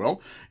there as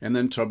well. And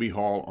then Tubby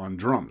Hall on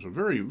drums. A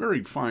very,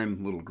 very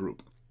fine little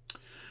group.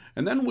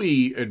 And then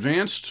we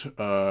advanced, we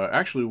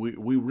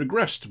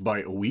regressed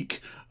by a week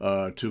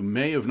to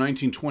May of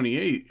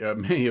 1928,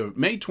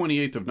 May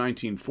 28th of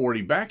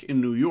 1940, back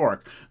in New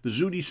York, the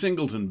Zutty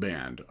Singleton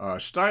Band.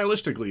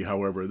 Stylistically,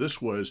 however,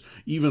 this was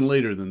even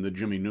later than the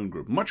Jimmy Noon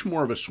group, much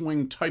more of a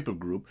swing type of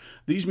group.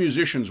 These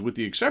musicians, with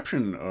the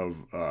exception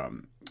of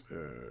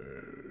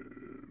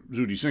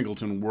Zutty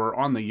Singleton, were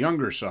on the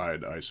younger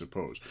side, I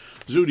suppose.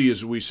 Zutty,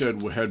 as we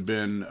said, had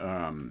been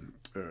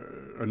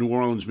a New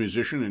Orleans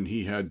musician, and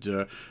he had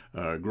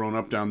grown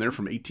up down there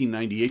from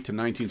 1898 to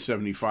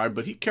 1975,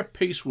 but he kept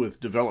pace with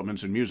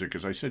developments in music.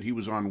 As I said, he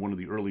was on one of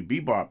the early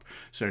bebop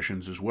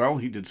sessions as well.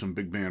 He did some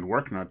big band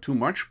work, not too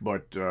much,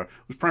 but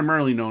was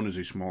primarily known as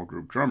a small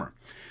group drummer.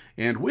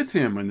 And with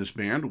him in this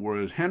band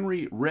was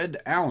Henry Red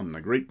Allen,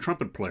 a great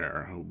trumpet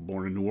player,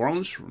 born in New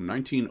Orleans from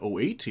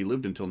 1908. He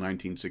lived until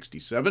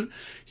 1967.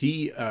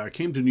 He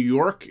came to New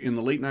York in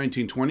the late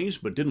 1920s,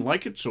 but didn't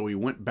like it, so he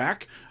went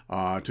back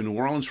to New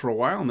Orleans for a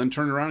while, and then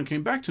turned around and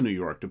came back to New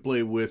York to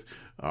play with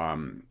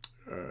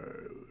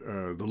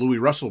the Louis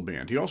Russell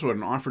Band. He also had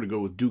an offer to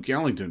go with Duke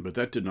Ellington, but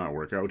that did not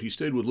work out. He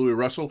stayed with Louis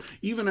Russell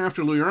even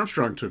after Louis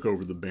Armstrong took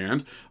over the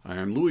band,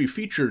 and Louis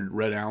featured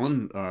Red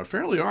Allen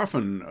fairly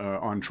often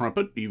on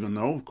trumpet, even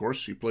though, of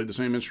course, he played the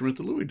same instrument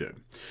that Louis did.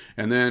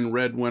 And then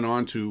Red went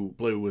on to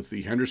play with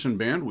the Henderson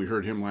Band. We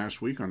heard him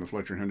last week on the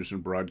Fletcher Henderson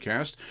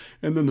broadcast,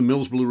 and then the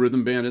Mills Blue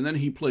Rhythm Band, and then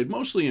he played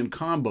mostly in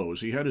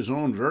combos. He had his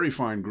own very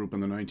fine group in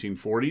the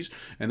 1940s,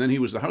 and then he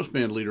was the house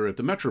band leader at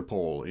the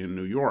Metropole in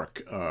New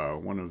York,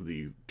 one of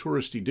the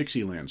touristy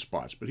Dixieland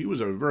spots. But he was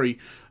a very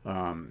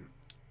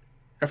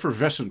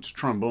effervescent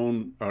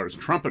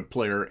trumpet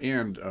player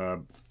and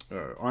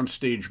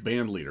on-stage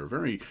band leader.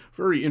 Very,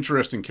 very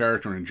interesting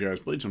character in jazz.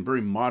 Played some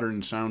very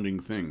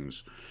modern-sounding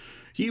things.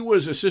 He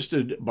was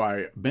assisted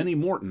by Benny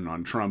Morton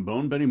on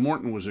trombone. Benny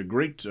Morton was a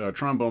great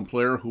trombone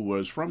player who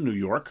was from New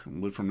York,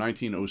 lived from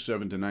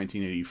 1907 to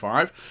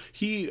 1985.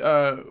 He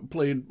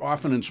played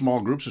often in small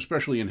groups,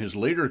 especially in his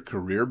later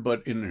career,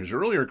 but in his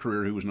earlier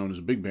career he was known as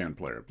a big band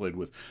player. Played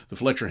with the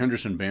Fletcher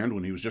Henderson Band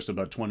when he was just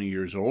about 20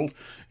 years old,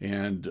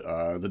 and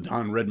the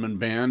Don Redman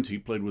Band. He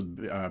played with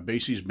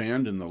Basie's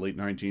band in the late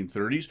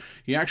 1930s.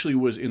 He actually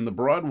was in the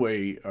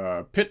Broadway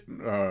pit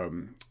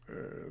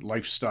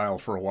lifestyle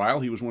for a while.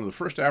 He was one of the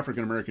first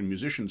African-American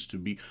musicians to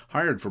be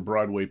hired for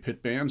Broadway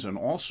pit bands, and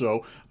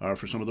also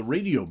for some of the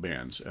radio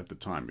bands at the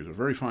time. He was a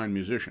very fine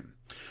musician.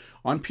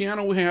 On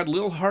piano, we had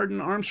Lil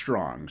Hardin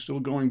Armstrong, still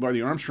going by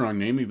the Armstrong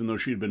name, even though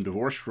she had been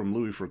divorced from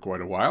Louis for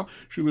quite a while.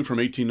 She lived from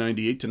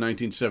 1898 to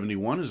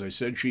 1971. As I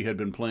said, she had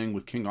been playing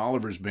with King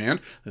Oliver's band.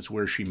 That's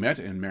where she met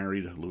and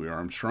married Louis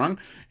Armstrong.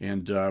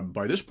 And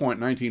by this point,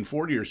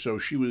 1940 or so,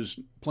 she was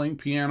playing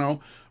piano,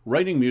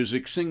 writing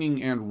music,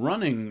 singing, and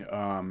running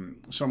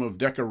some of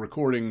Decca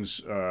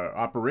Recordings'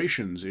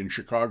 operations in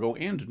Chicago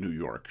and New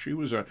York. She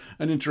was an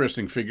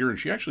interesting figure, and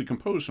she actually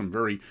composed some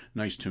very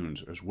nice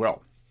tunes as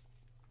well.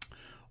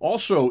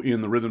 Also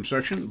in the rhythm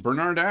section,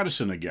 Bernard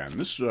Addison again.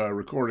 This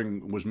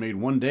recording was made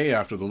one day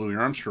after the Louis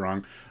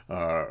Armstrong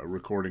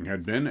recording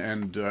had been,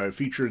 and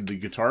featured the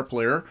guitar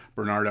player,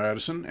 Bernard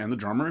Addison, and the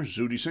drummer,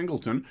 Zutty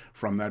Singleton,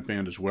 from that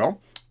band as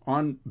well.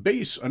 On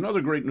bass,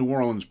 another great New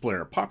Orleans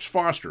player, Pops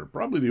Foster,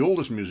 probably the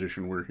oldest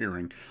musician we're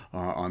hearing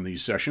on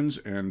these sessions,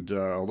 and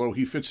although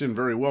he fits in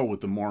very well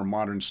with the more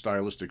modern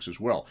stylistics as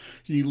well.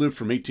 He lived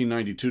from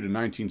 1892 to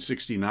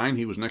 1969.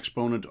 He was an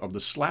exponent of the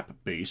slap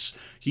bass.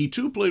 He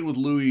too played with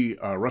Louis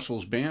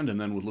Russell's band,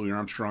 and then with Louis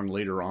Armstrong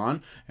later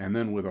on, and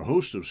then with a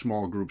host of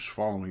small groups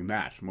following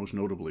that, most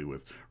notably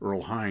with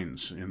Earl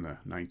Hines in the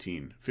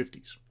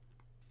 1950s.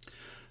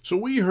 So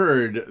we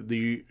heard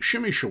the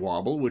Shimmy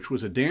Shawabble, which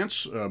was a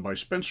dance by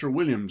Spencer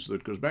Williams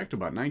that goes back to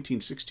about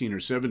 1916 or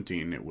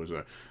 17. It was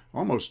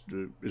almost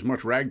as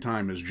much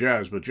ragtime as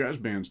jazz, but jazz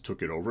bands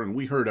took it over, and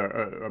we heard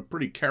a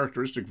pretty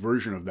characteristic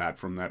version of that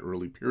from that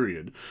early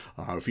period,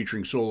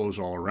 featuring solos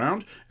all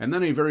around, and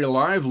then a very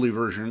lively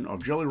version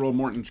of Jelly Roll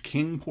Morton's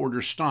King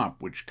Porter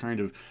Stomp, which kind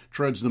of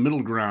treads the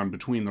middle ground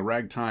between the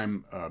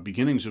ragtime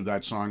beginnings of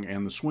that song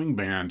and the swing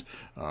band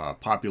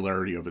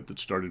popularity of it that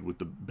started with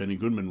the Benny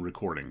Goodman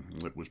recording.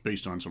 It was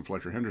based on some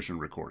Fletcher Henderson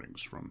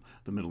recordings from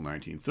the middle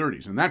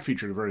 1930s, and that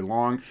featured a very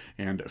long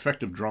and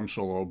effective drum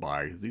solo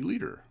by the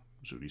leader,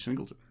 Zutty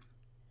Singleton.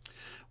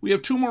 We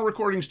have two more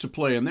recordings to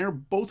play, and they're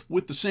both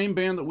with the same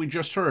band that we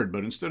just heard,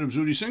 but instead of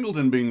Zutty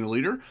Singleton being the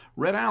leader,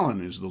 Red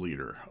Allen is the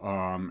leader,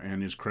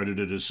 and is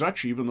credited as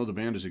such, even though the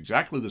band is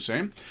exactly the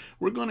same.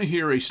 We're going to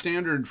hear a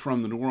standard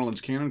from the New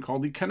Orleans canon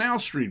called the Canal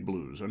Street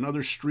Blues,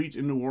 another street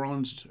in New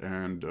Orleans,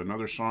 and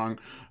another song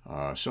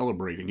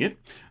celebrating it.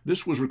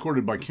 This was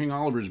recorded by King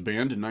Oliver's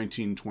band in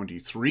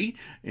 1923,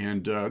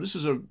 and this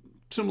is a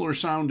similar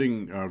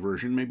sounding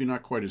version, maybe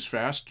not quite as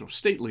fast,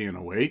 stately in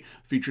a way,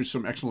 features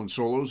some excellent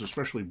solos,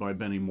 especially by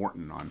Benny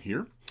Morton on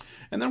here.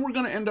 And then we're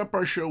going to end up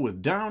our show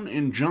with Down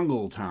in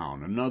Jungle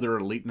Town, another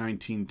late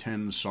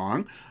 1910s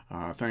song,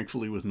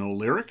 thankfully with no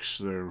lyrics.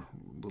 They're a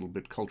little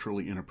bit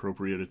culturally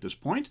inappropriate at this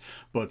point,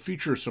 but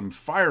feature some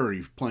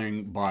fiery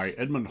playing by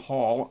Edmund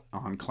Hall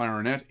on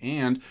clarinet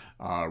and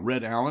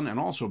Red Allen, and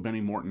also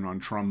Benny Morton on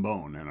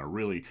trombone, and a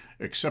really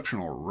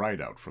exceptional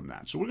ride-out from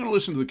that. So we're going to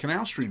listen to the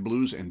Canal Street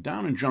Blues and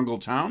Down in Jungle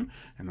Town,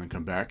 and then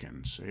come back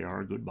and say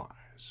our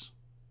goodbyes.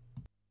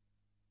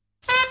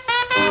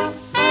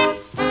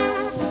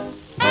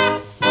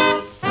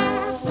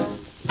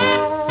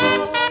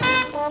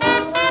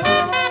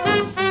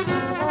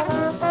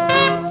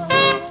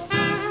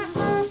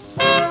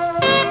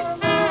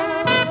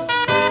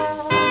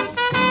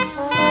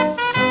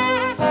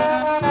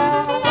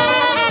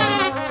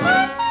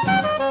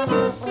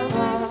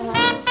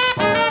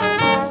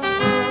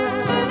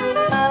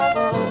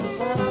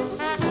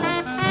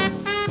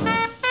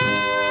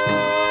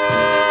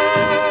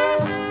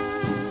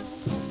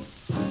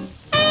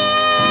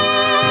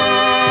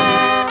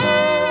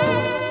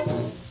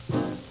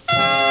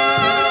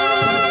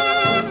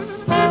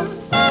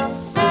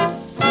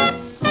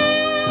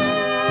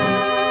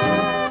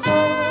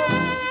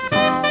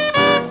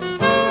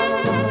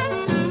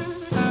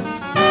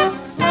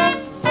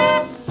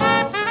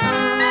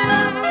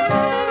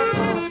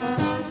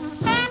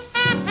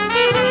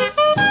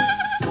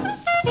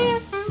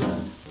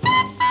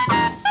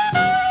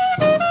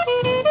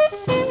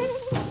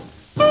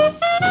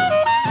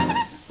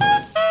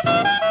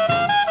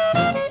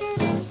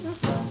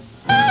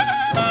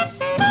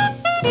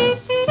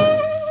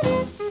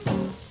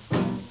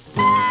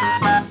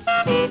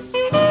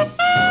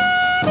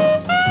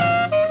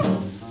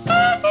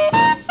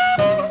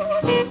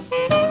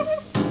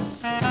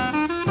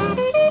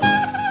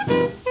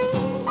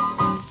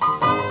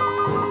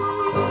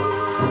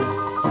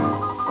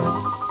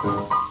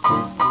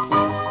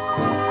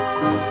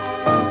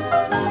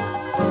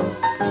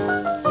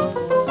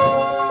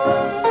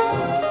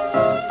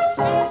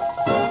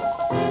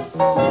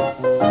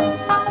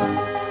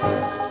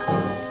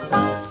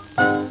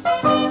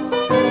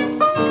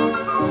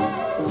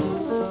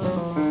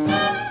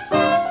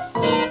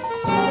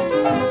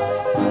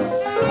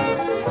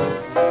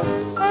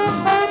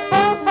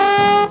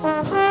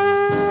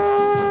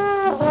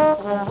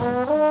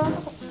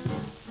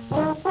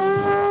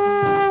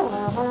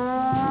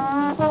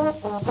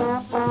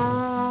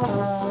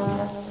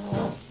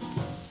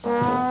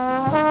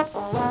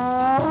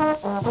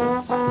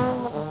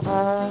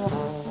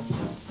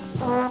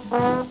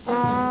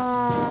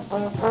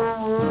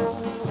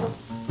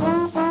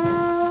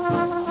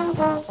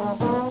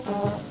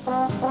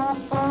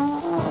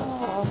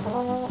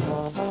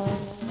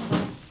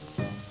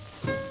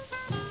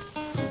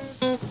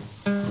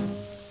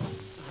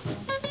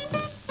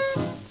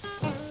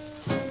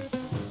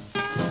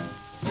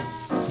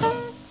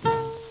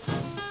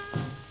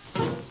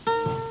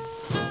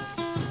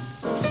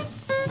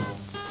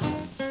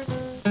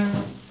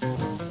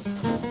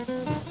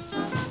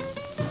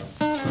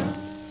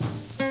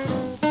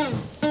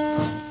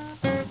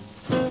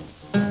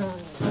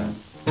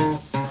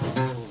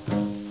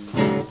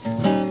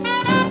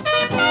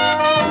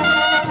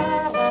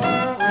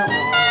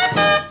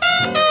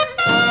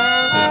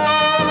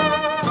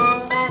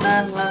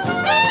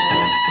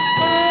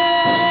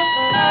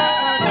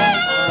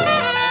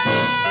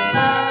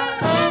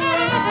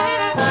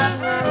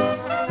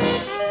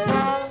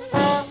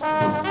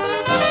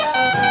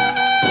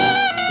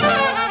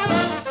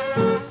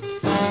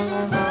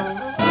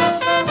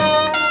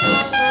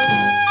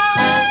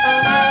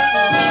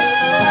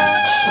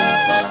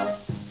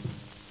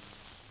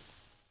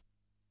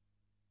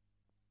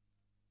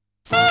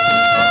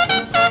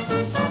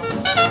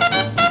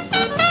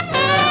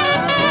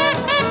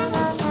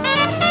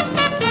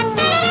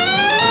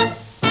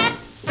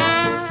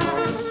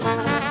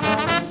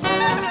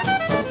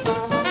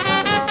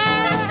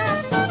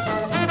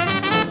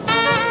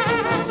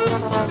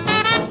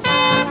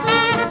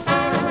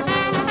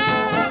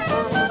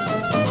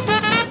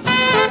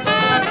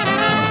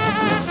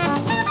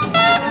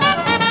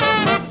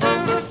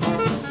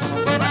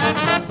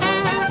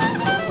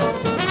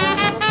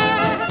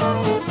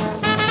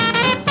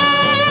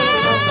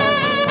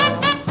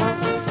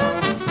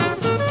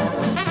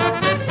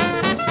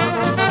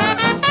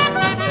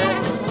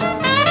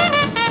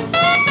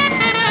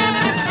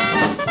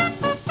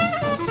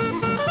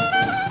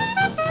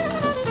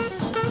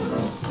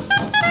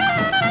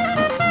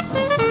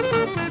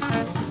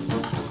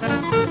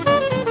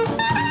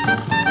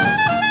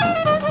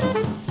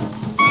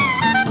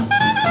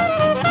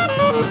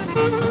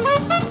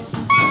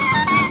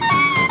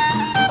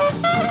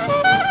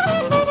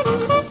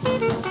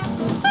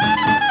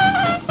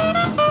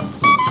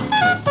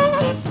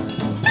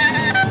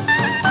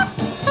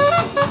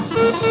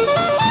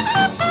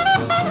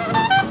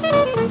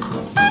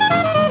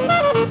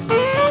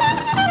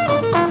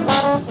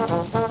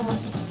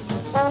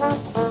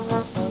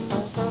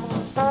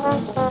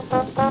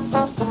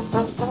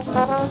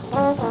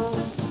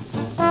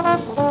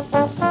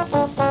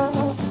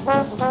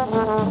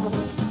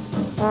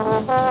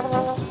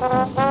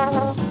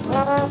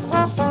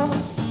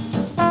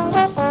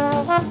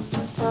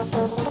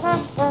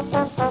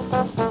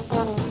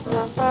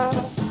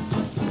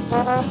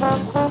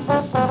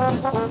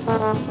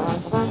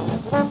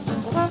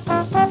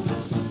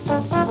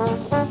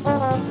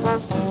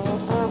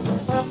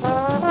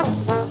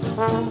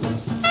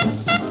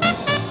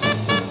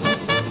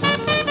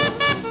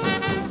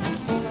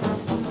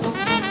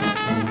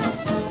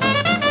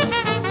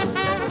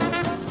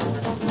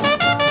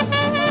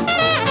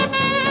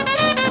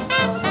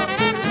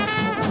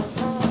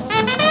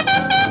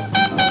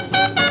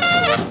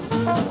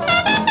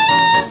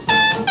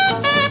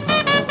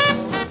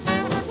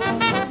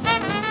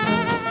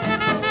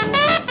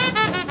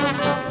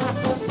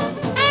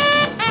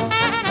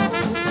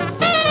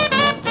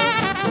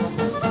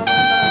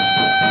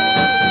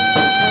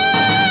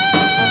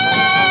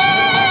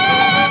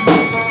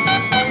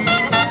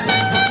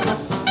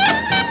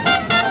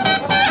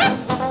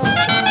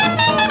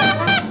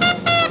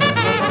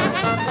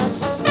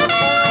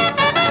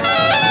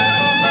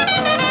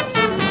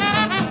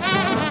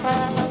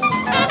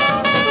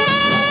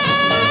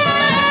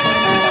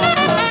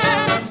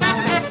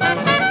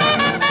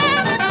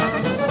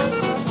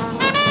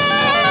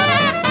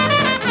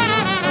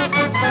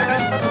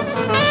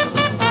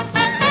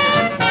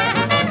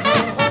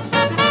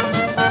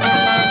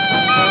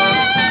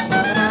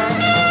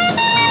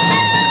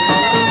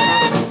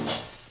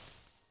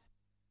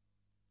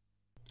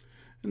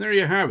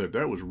 have it.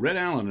 That was Red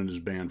Allen and his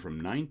band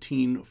from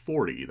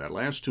 1940. That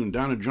last tune,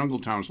 Down in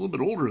Jungletown, is a little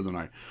bit older than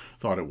I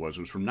thought it was.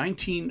 It was from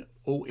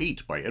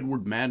 1908 by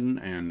Edward Madden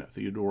and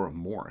Theodore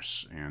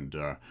Morris. And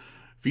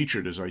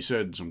featured, as I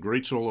said, some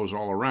great solos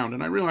all around,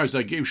 and I realized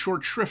I gave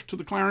short shrift to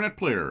the clarinet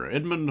player,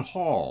 Edmund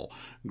Hall,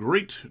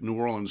 great New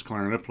Orleans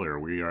clarinet player.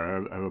 We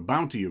have a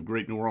bounty of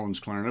great New Orleans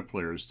clarinet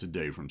players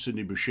today, from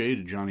Sidney Bechet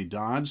to Johnny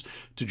Dodds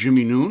to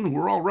Jimmy Noon, who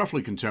are all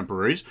roughly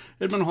contemporaries.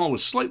 Edmund Hall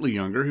was slightly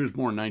younger. He was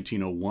born in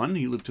 1901.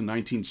 He lived to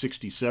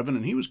 1967,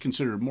 and he was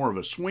considered more of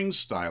a swing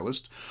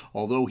stylist,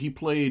 although he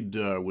played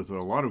with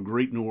a lot of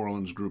great New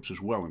Orleans groups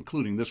as well,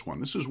 including this one.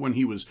 This is when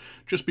he was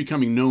just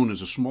becoming known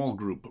as a small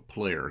group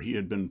player. He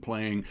had been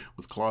playing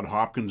with Claude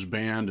Hopkins'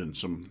 band and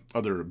some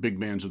other big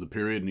bands of the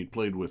period, and he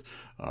played with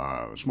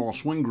a small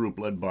swing group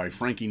led by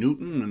Frankie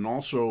Newton and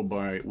also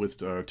with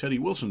Teddy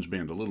Wilson's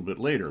band a little bit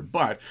later.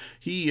 But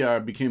he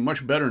became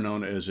much better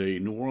known as a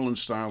New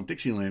Orleans-style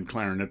Dixieland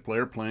clarinet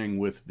player, playing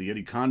with the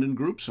Eddie Condon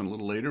groups and a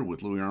little later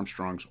with Louis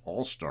Armstrong's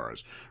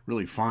All-Stars.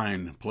 Really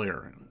fine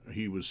player.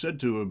 He was said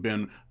to have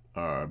been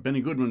Benny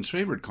Goodman's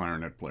favorite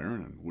clarinet player,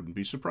 and it wouldn't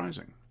be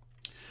surprising.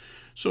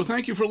 So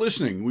thank you for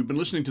listening. We've been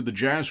listening to the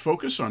Jazz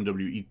Focus on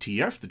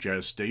WETF, the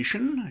jazz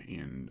station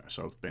in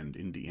South Bend,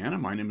 Indiana.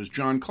 My name is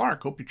John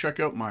Clark. Hope you check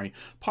out my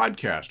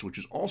podcast, which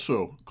is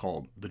also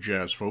called The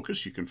Jazz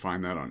Focus. You can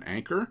find that on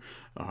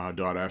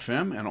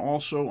Anchor.fm and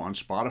also on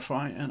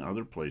Spotify and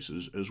other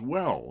places as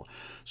well.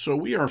 So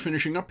we are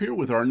finishing up here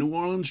with our New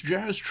Orleans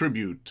Jazz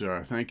Tribute.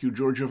 Thank you,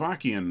 George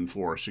Avakian,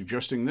 for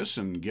suggesting this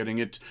and getting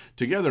it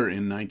together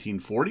in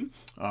 1940.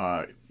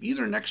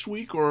 Either next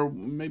week or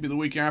maybe the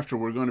week after,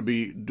 we're going to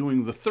be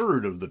doing the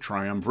third of the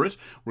triumvirate.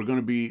 We're going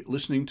to be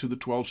listening to the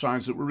 12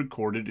 sides that were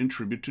recorded in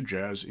tribute to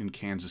jazz in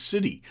Kansas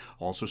City,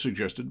 also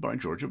suggested by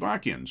George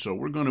Avakian. So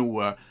we're going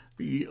to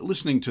be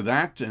listening to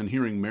that and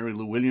hearing Mary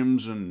Lou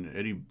Williams and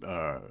Eddie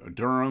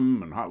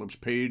Durham and Hot Lips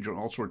Page,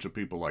 all sorts of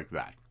people like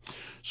that.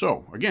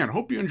 So, again,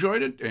 hope you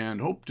enjoyed it, and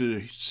hope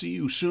to see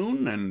you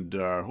soon, and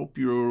hope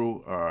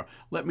you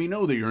let me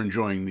know that you're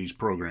enjoying these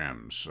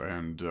programs,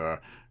 and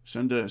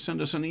send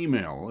us an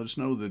email. Let us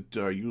know that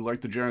you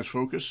like the Jazz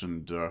Focus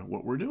and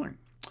what we're doing.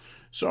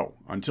 So,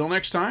 until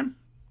next time,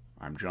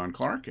 I'm John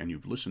Clark, and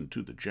you've listened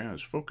to the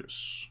Jazz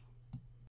Focus.